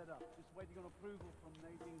old set up. Just waiting on approval from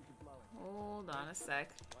Nadine to blow it. Hold on a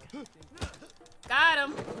sec. Got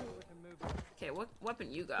him. Okay, what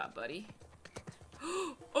weapon you got, buddy?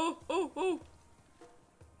 Oh.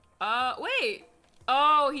 Wait.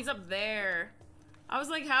 Oh, he's up there. I was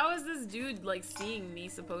like, how is this dude, like, seeing me,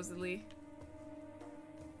 supposedly?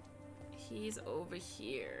 He's over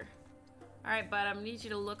here. Alright, bud, I'm gonna need you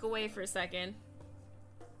to look away for a second.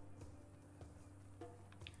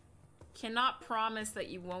 Cannot promise that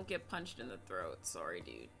you won't get punched in the throat. Sorry,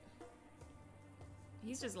 dude.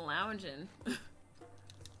 He's just lounging.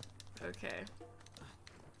 Okay.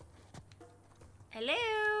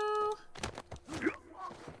 Hello?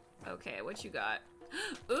 Okay, what you got?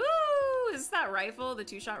 Ooh, is this that rifle? The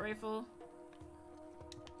 2-shot rifle?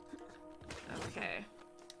 Okay.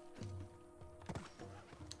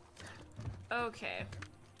 Okay.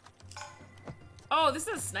 Oh, this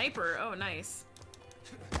is a sniper. Oh, nice.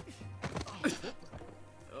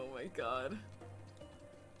 Oh my god.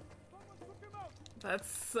 That's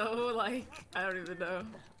so, like, I don't even know.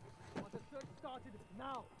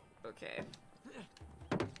 Okay.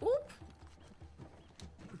 Oop!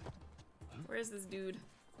 Where's this dude?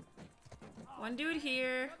 One dude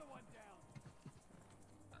here.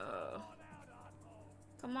 Oh.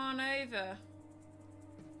 Come on over.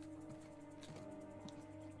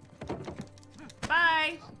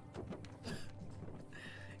 Bye!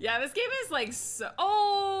 Yeah, this game is like so—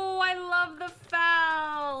 oh, I love the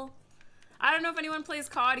FAL! I don't know if anyone plays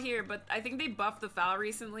COD here, but I think they buffed the FAL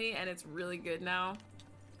recently and it's really good now.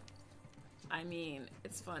 I mean,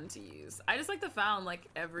 it's fun to use. I just like the FAL in like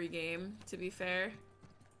every game, to be fair.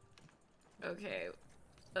 Okay.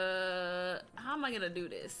 How am I gonna do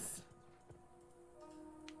this?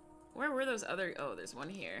 Where were those other— oh, there's one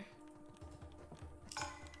here.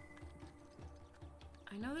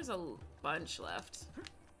 I know there's a bunch left.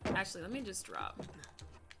 Actually, let me just drop.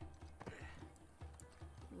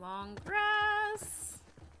 Long grass.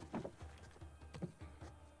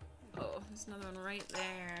 Oh, there's another one right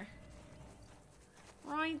there.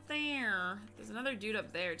 Right there. There's another dude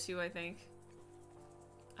up there too, I think.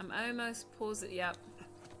 I'm almost positive. Yep.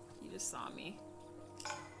 He just saw me.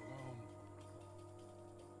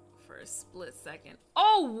 For a split second.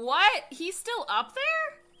 Oh, what? He's still up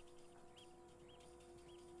there?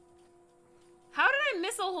 How did I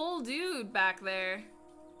miss a whole dude back there?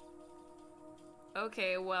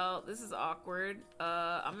 Okay, well, this is awkward.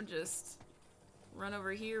 I'm gonna just run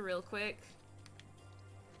over here real quick.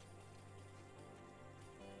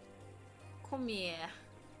 Come here.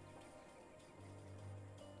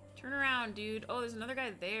 Turn around, dude. Oh, there's another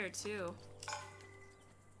guy there, too.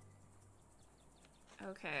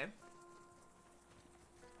 Okay.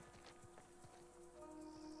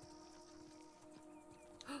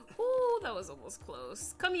 Ooh, that was almost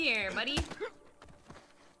close. Come here, buddy.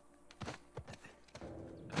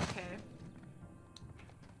 Okay.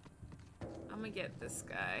 I'm gonna get this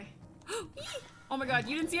guy. Oh my god,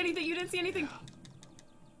 you didn't see anything, you didn't see anything.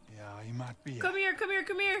 Yeah, he might be. Come here, come here,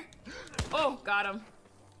 come here. Oh, got him.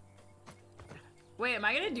 Wait, am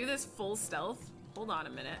I gonna do this full stealth? Hold on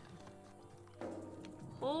a minute.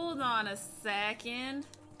 Hold on a second.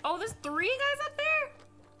 Oh, there's 3 guys up there?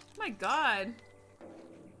 Oh my god.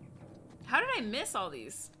 How did I miss all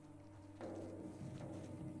these?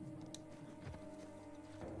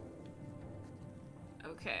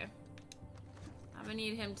 Okay. I'm gonna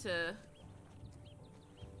need him to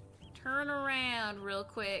turn around real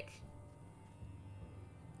quick.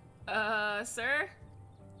 Sir?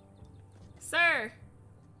 Sir?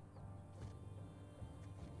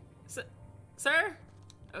 Sir?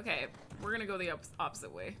 Okay, we're gonna go the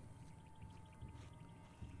opposite way.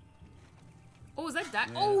 Oh, is that?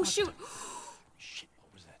 Oh, shoot! Shit,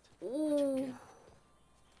 what was that? Oh.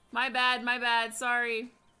 My bad,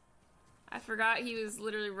 sorry. I forgot he was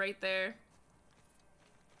literally right there.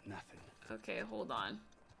 Nothing. Okay, hold on.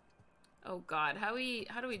 Oh god, how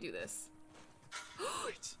do we do this?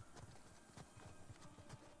 Wait.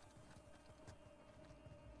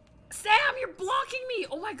 Sam, you're blocking me!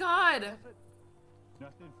 Oh my god!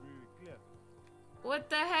 Nothing through the cliff. What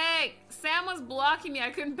the heck? Sam was blocking me. I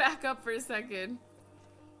couldn't back up for a second.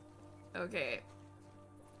 Okay.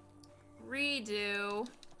 Redo.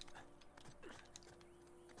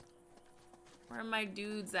 Where are my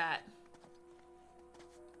dudes at?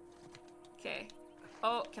 Okay.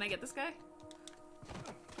 Oh, can I get this guy?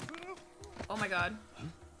 Oh my god.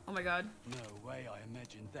 Oh my god. No way I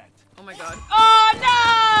imagined that. Oh my god. Oh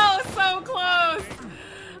no! So close!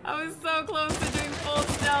 I was so close to doing full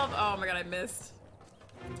stealth. Oh my god, I missed.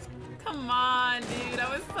 Come on, dude. I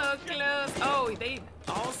was so close. Oh, they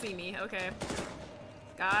all see me. Okay.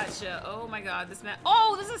 Gotcha. Oh my god, this man.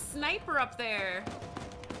 Oh, there's a sniper up there.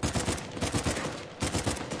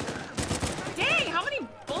 Dang, how many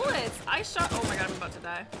bullets? I shot. Oh my god, I'm about to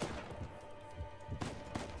die.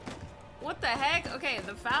 What the heck? Okay,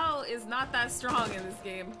 the foul is not that strong in this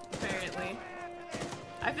game, apparently.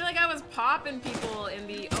 I feel like I was popping people in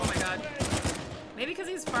the. Oh my god. Maybe because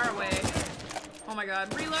he's far away. Oh my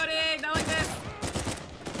god. Reloading! Not like this!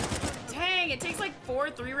 Dang, it takes like 4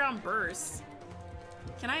 3-round bursts.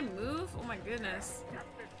 Can I move? Oh my goodness.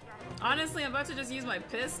 Honestly, I'm about to just use my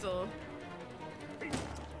pistol.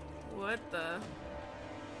 What the?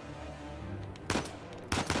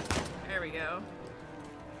 There we go.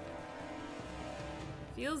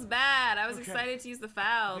 Feels bad. I was excited to use the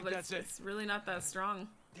foul, but it's really not that strong.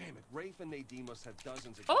 Damn it, Rafe and Nadine must have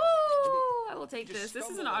dozens of. Oh, I will take this. This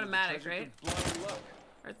is an automatic, right?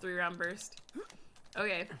 Or 3-round burst.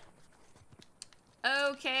 Okay.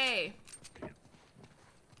 Okay.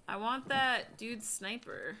 I want that dude's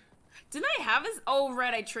sniper. Didn't I have his? Oh,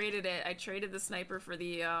 right, I traded it. I traded the sniper for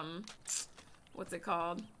the, what's it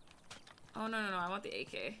called? Oh, no, I want the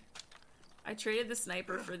AK. I traded the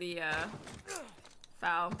sniper for the,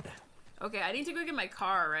 foul. Okay, I need to go get my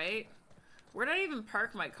car, right? Where did I even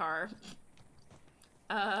park my car?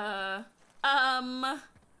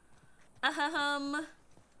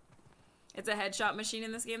 It's a headshot machine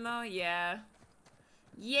in this game, though? Yeah.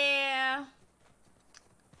 Yeah.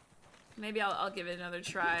 Maybe I'll give it another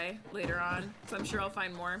try later on, so I'm sure I'll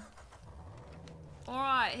find more.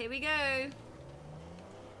 Alright, here we go.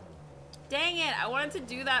 Dang it, I wanted to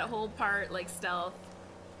do that whole part like stealth,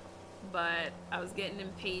 but I was getting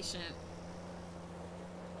impatient.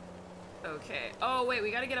 Okay. Oh, wait,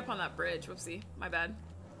 we gotta get up on that bridge. Whoopsie. My bad.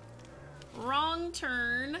 Wrong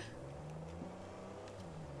turn.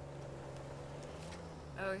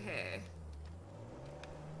 Okay.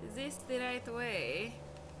 Is this the right way?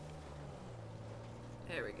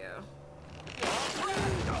 There we go.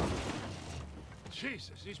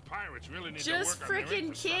 Jesus, these pirates really need Just to work on their freaking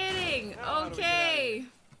infrastructure. kidding. How do we get out of Okay. here?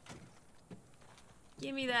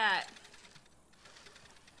 Give me that.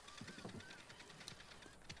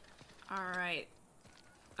 Alright.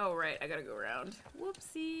 Oh, right. I gotta go around.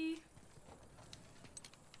 Whoopsie.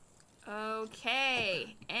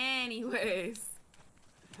 Okay. Anyways.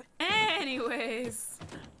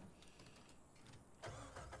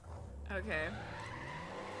 Okay.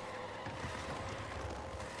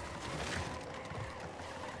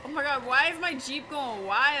 Oh my god, why is my Jeep going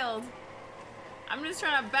wild? I'm just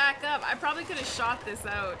trying to back up. I probably could have shot this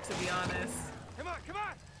out, to be honest. Come on!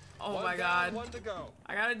 Oh One my down, god. one to go.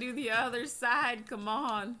 I gotta do the other side, come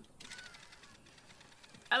on.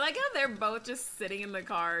 I like how they're both just sitting in the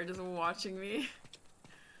car, just watching me.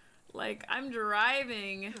 Like, I'm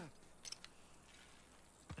driving.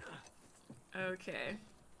 Okay.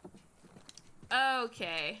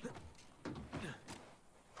 Okay.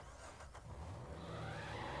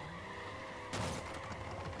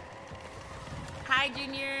 Hi,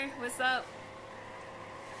 Junior. What's up?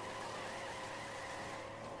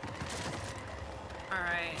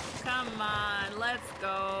 Alright. Come on. Let's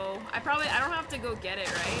go. I don't have to go get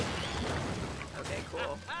it, right? Okay,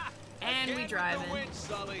 cool. And we driving.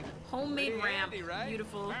 Homemade ramp. right?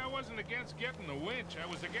 Beautiful. I wasn't against getting the winch. I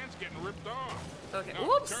was against getting ripped off. Okay. Now,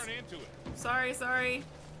 Whoops. turn into it. Sorry. Sorry,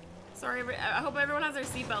 I hope everyone has their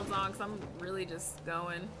seatbelts on, because I'm really just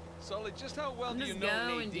going. Sully, just how well I'm do you just know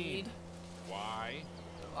going, Nadine? dude. Why?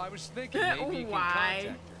 I was thinking maybe you can Why? contact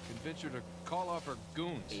her, convince her to call off her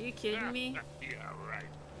goons. Are you kidding me? Yeah, right.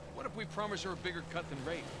 What if we promise her a bigger cut than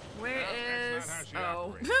Rafe? Where Well, is... that's not how she Oh.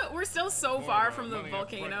 operates. We're still so More far of a from the money up front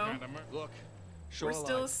volcano. kind of Look, We're shoreline.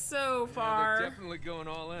 still so Yeah, far. they're definitely going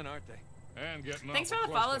all in, aren't they? And getting Thanks for awful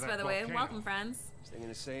the close to follows, that by the way. volcano. Welcome, friends. Singing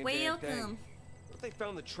the same damn Welcome. thing. What if they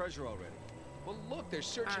found the treasure already? Well, look, they're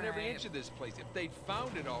searching every Alright. inch of this place. If they'd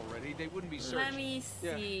found it already, they wouldn't be searching. Let me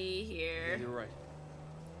Yeah. see here. You're right.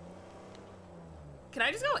 Can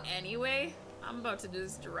I just go anyway? I'm about to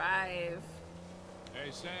just drive.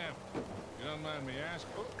 Hey, Sam. You don't mind me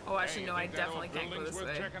asking? Oh, actually, Hey, no, you I think that definitely old can't go building's this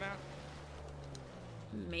worth way. checking out?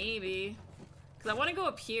 Maybe. Because I want to go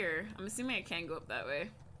up here. I'm assuming I can go up that way.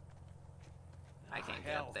 I can't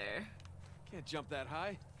get hell. up there. Can't jump that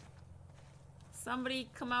high. Somebody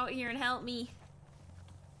come out here and help me.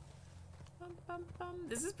 Bum, bum, bum.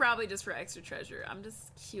 This is probably just for extra treasure. I'm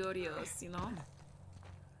just curious, you know?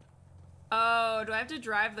 Oh, do I have to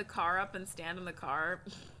drive the car up and stand in the car?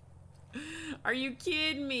 Are you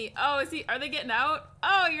kidding me? Oh, are they getting out?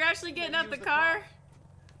 Oh, you're actually getting out the car?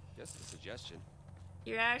 Just a suggestion.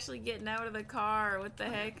 You're actually getting out of the car. What the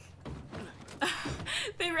heck?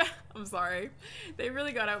 I'm sorry. They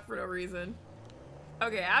really got out for no reason.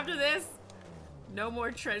 Okay, after this, no more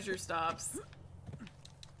treasure stops.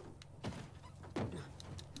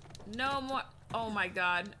 No more. Oh my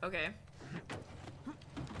god. Okay.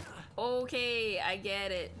 Okay, I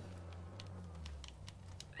get it.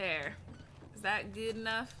 There. Is that good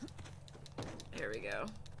enough? There we go.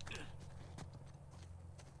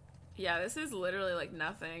 Yeah, this is literally like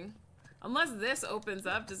nothing. Unless this opens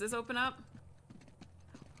up. Does this open up?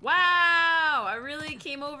 Wow! I really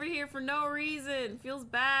came over here for no reason. Feels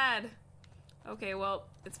bad. Okay, well,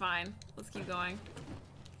 it's fine. Let's keep going.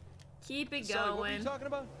 Keep it Sorry, going. what were you talking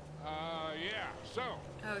about? Yeah, so.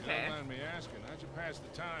 Okay. Don't mind me asking, how'd you pass the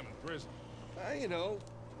time in prison? You know,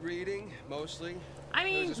 reading, mostly. I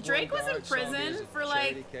mean, Drake was in prison for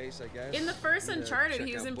like, case, I guess. in the first Need to Uncharted, check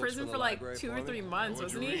he was out in books prison from for the like library 2 or for me. 3 months,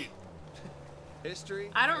 What'd you wasn't he? read? History.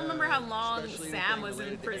 I don't remember how long especially Sam anything was in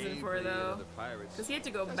related to prison for, Avery or though. the pirates. Because he had to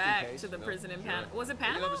go Just in back case, to the no, prison in sure. Panama. Was it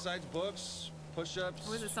Anything Panama? besides books, push-ups,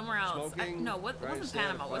 Or was it somewhere else? smoking, No, what trying to wasn't stay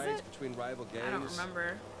out of Panama, was fights it? between rival gangs. I don't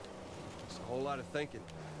remember. It's a whole lot of thinking.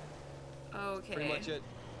 Okay. Pretty much it.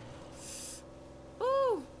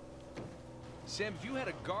 Ooh! Sam, if you had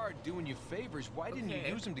a guard doing you favors, why didn't Okay.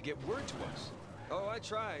 you use him to get word to us? Oh, I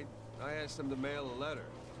tried. I asked them to mail a letter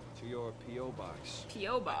to your P.O. box.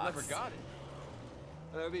 P.O. box. Never got it.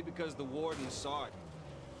 That would be because the warden saw it.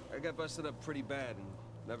 I got busted up pretty bad and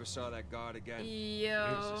never saw that guard again.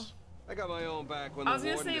 Yo. Jesus. I got my own back when I the was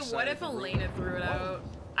gonna warden say, decided what if to ruin Elena it. threw it out?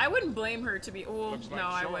 I wouldn't blame her to be. Oh, Looks like no,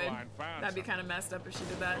 I would. Shoreline found That'd be something. kind of messed up if she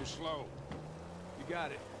did that. Go slow. You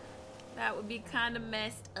got it. That would be kind of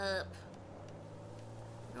messed up.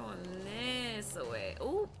 Going this way.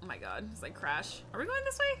 Oh my god. It's like crash. Are we going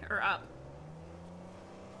this way or up?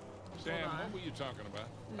 Sam, on. what were you talking about?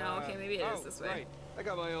 No, okay, maybe it is this way. Right. I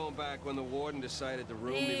got my own back when the warden decided to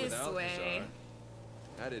ruin me with This Alcazar. way.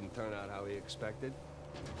 That didn't turn out how he expected.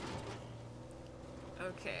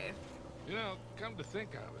 Okay. You know, come to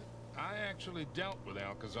think of it, I actually dealt with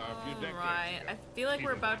Alcazar a few decades Right. ago. I feel like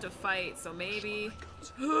we're Even about to fight, so maybe.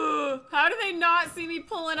 How do they not see me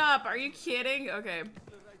pulling up? Are you kidding? Okay.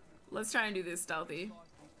 Let's try and do this stealthy.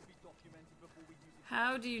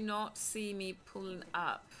 How do you not see me pulling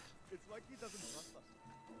up?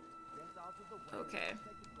 Okay.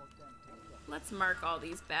 Let's mark all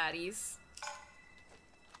these baddies.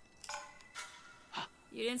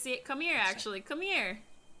 You didn't see it? Come here, actually. Come here.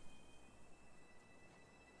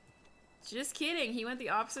 Just kidding. He went the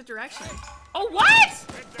opposite direction. Oh, what?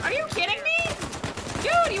 Are you kidding me?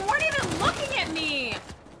 Dude, you weren't even looking at me.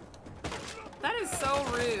 That is so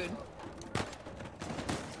rude.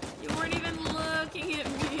 You weren't even looking at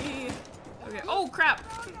me. Okay. Oh, crap.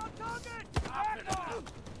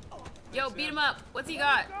 Yo, beat him up. What's he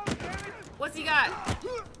got? What's he got?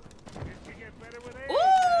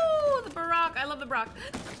 Ooh, the Barack. I love the Barack.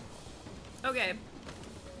 Okay.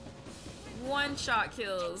 One shot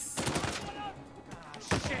kills.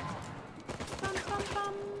 Bum, bum,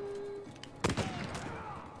 bum.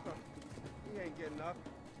 He ain't getting up.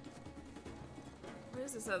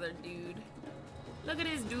 Where's this other dude? Look at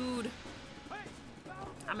this dude.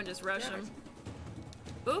 I'm gonna just rush him.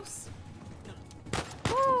 Oops.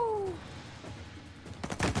 Woo.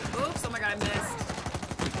 Oops. Oh my god, I missed.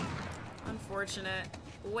 Unfortunate.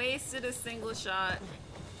 Wasted a single shot.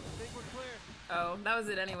 Oh, that was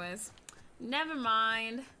it anyways. Never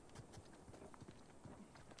mind.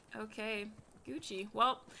 Okay. Gucci.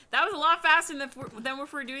 Well, that was a lot faster than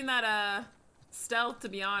if we're doing that stealth, to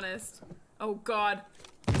be honest. Oh god.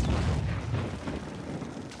 See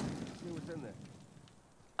what's in there.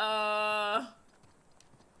 I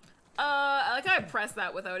like how I pressed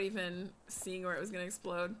that without even seeing where it was gonna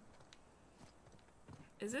explode.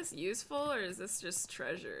 Is this useful or is this just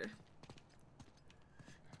treasure?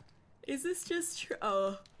 Is this just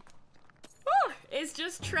it's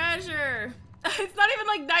just treasure. It's not even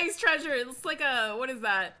like nice treasure. It's like a, what is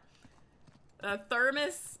that? A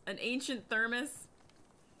thermos? An ancient thermos?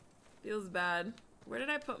 Feels bad. Where did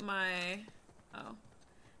I put my, oh.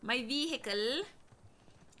 My vehicle.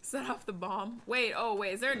 Set off the bomb. Wait, oh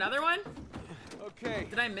wait, is there another one? Okay.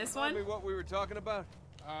 Did I miss one? Tell me what we were talking about.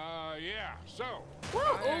 Yeah, so,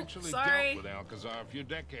 Whoa, I actually sorry. dealt with Alcazar a few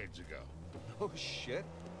decades ago. Oh shit.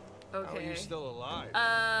 Okay. How are you still alive?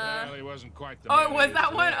 Well, he wasn't quite the Oh, man it he was is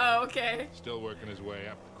that one? today. Oh, okay. Still working his way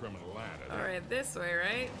up the criminal ladder. Alright, this way,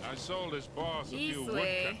 right? I sold his boss a few This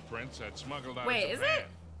way. woodcut prints I'd smuggled out Wait, of is Japan. it?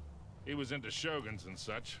 He was into shoguns and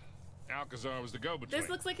such. Alcazar was the go-between. This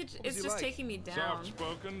looks like it's he just like? taking me down.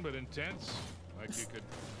 Soft-spoken but intense, like you could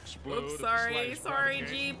explode. Oops, at the sorry, slightest sorry,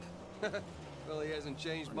 provocation. Jeep. Well, he hasn't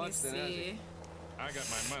changed Let me much then, has he? see. I got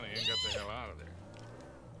my money and got the hell out of there.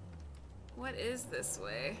 What is this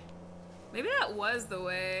way? Maybe that was the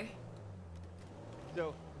way.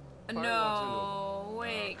 So, No,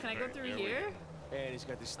 wait. Can I go through here? and he's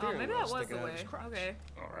got the Oh, steering maybe wheel that was sticking the out way. of his crotch. Okay.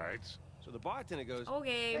 All right. So the bartender goes,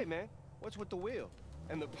 Okay. "Hey man, what's with the wheel?"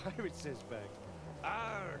 And the pirate says back,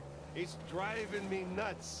 "Arr, it's driving me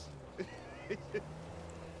nuts."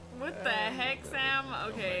 What the heck, Sam?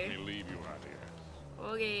 Okay. Don't make me leave you out here.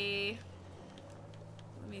 Okay.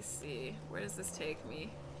 Let me see. Where does this take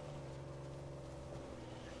me?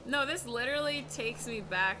 No, this literally takes me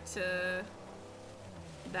back to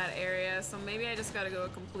that area, so maybe I just gotta go a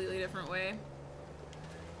completely different way.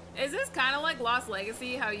 Is this kind of like Lost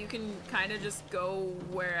Legacy, how you can kind of just go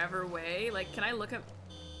wherever way? Like, can I look at...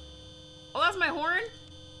 Oh, that's my horn?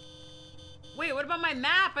 Wait, what about my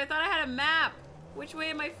map? I thought I had a map. Which way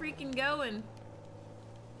am I freaking going?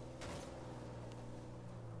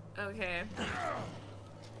 Okay.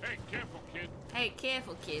 Hey, careful, kid. Hey,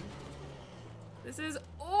 careful, kid. This is...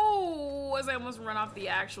 Oh, as I almost run off the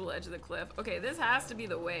actual edge of the cliff. Okay, this has to be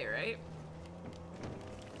the way, right?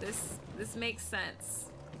 This makes sense.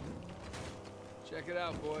 Check it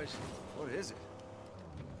out, boys. What is it?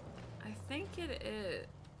 I think it is...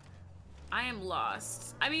 I am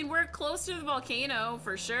lost. I mean, we're close to the volcano,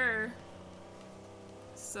 for sure.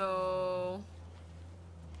 So...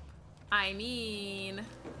 I mean...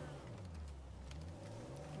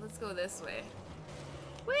 Let's go this way.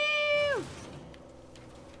 Woo!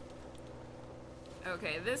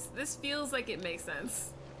 Okay, this feels like it makes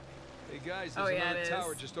sense. Hey guys, Oh, there's yeah, another it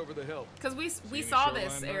tower is. just over the hill. Because we any saw shoreline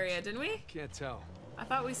this area, didn't we? Can't tell. I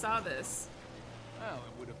thought we saw this. Well,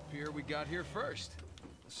 it would appear we got here first.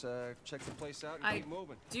 Let's check the place out and I keep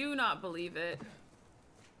moving. do not believe it.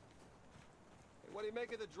 Hey, what do you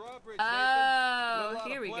make of the drawbridge, Oh,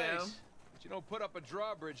 Nathan? here we go. But you don't put up a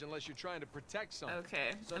drawbridge unless you're trying to protect something.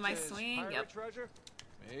 Okay, Such am I as swinging? pirate Yep. treasure?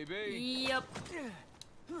 Maybe. Yep.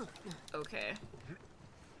 Okay.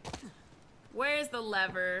 Where's the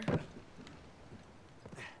lever?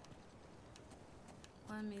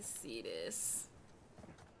 Let me see this.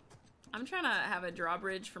 I'm trying to have a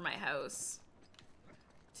drawbridge for my house.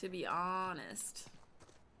 To be honest.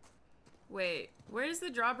 Wait, where's the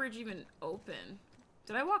drawbridge even open?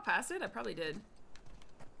 Did I walk past it? I probably did.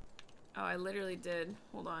 Oh, I literally did.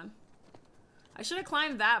 Hold on. I should have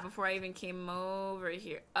climbed that before I even came over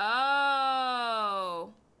here. Oh!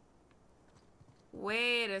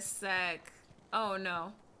 Wait a sec. Oh,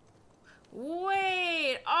 no.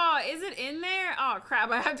 Wait! Oh, is it in there? Oh, crap.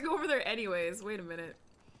 I have to go over there anyways. Wait a minute.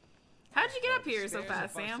 How'd you get up here so Stairs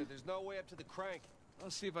fast, are busted. Sam? There's no way up to the crank. I'll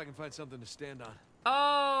see if I can find something to stand on.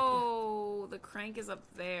 Oh, the crank is up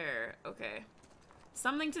there. Okay.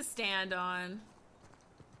 Something to stand on.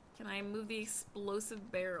 Can I move the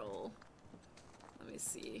explosive barrel? Let me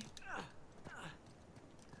see.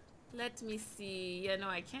 Let me see. Yeah, no,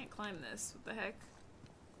 I can't climb this. What the heck?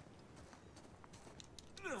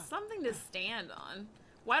 Something to stand on.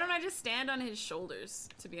 Why don't I just stand on his shoulders,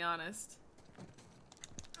 to be honest?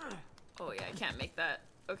 Oh, yeah, I can't make that.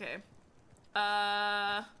 Okay.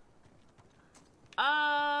 I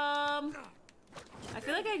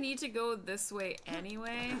feel like I need to go this way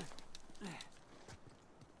anyway.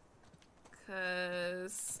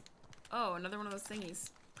 Cause... Oh, another one of those thingies.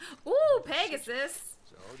 Ooh, Pegasus!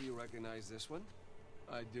 So, do you recognize this one?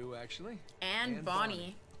 I do, actually. And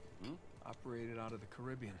Bonnie. Operated out of the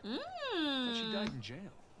Caribbean. Thought she died in jail.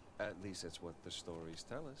 At least that's what the stories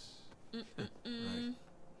tell us. Right.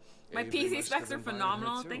 My Avery PC must specs have are invited her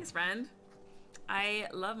phenomenal. too. Thanks, friend. I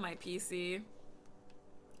love my PC.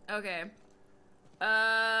 Okay.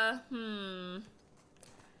 Oh,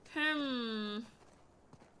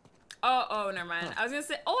 never mind. I was gonna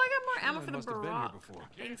say, oh, I got more ammo for the must have been here Baroque. before.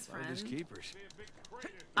 Thanks, Finders friend. keepers.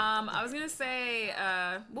 I was gonna say,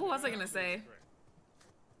 what was I gonna say?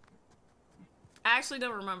 I actually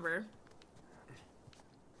don't remember.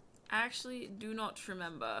 Actually do not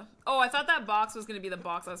remember. Oh, I thought that box was gonna be the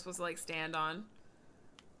box I was supposed to like stand on.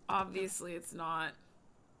 Obviously it's not.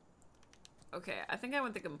 Okay, I think I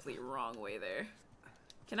went the complete wrong way there.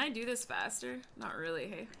 Can I do this faster? Not really,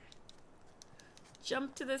 hey.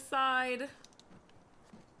 Jump to the side.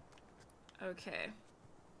 Okay.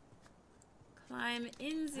 Climb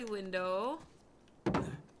in the window. Can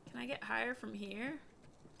I get higher from here?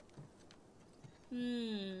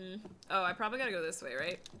 Oh, I probably gotta go this way,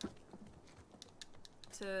 right?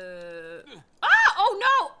 Ah! Oh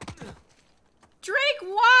no! Drake,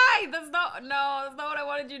 why? That's not what I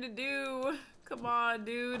wanted you to do. Come on,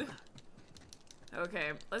 dude.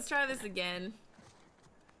 Okay, let's try this again.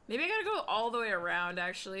 Maybe I gotta go all the way around,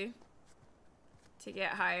 actually. To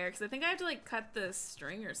get higher, because I think I have to, like, cut the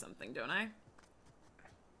string or something, don't I?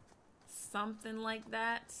 Something like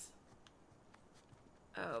that.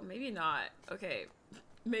 Oh, maybe not. Okay.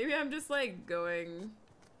 Maybe I'm just like going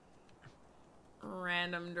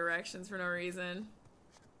random directions for no reason.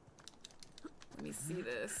 Let me see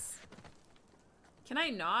this. Can I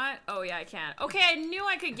not? Oh yeah, I can. Okay, I knew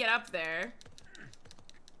I could get up there.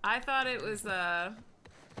 I thought it was I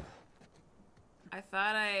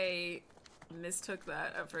thought I mistook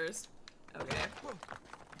that at first. Okay.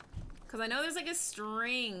 Cause I know there's like a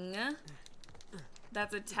string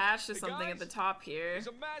that's attached to something at the top here. There's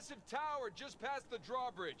a massive tower just past the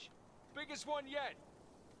drawbridge. Biggest one yet.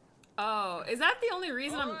 Oh, is that the only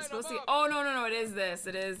reason I'm supposed to? Oh no no no! It is this.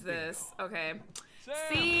 It is this. Okay.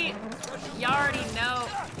 See, you already know.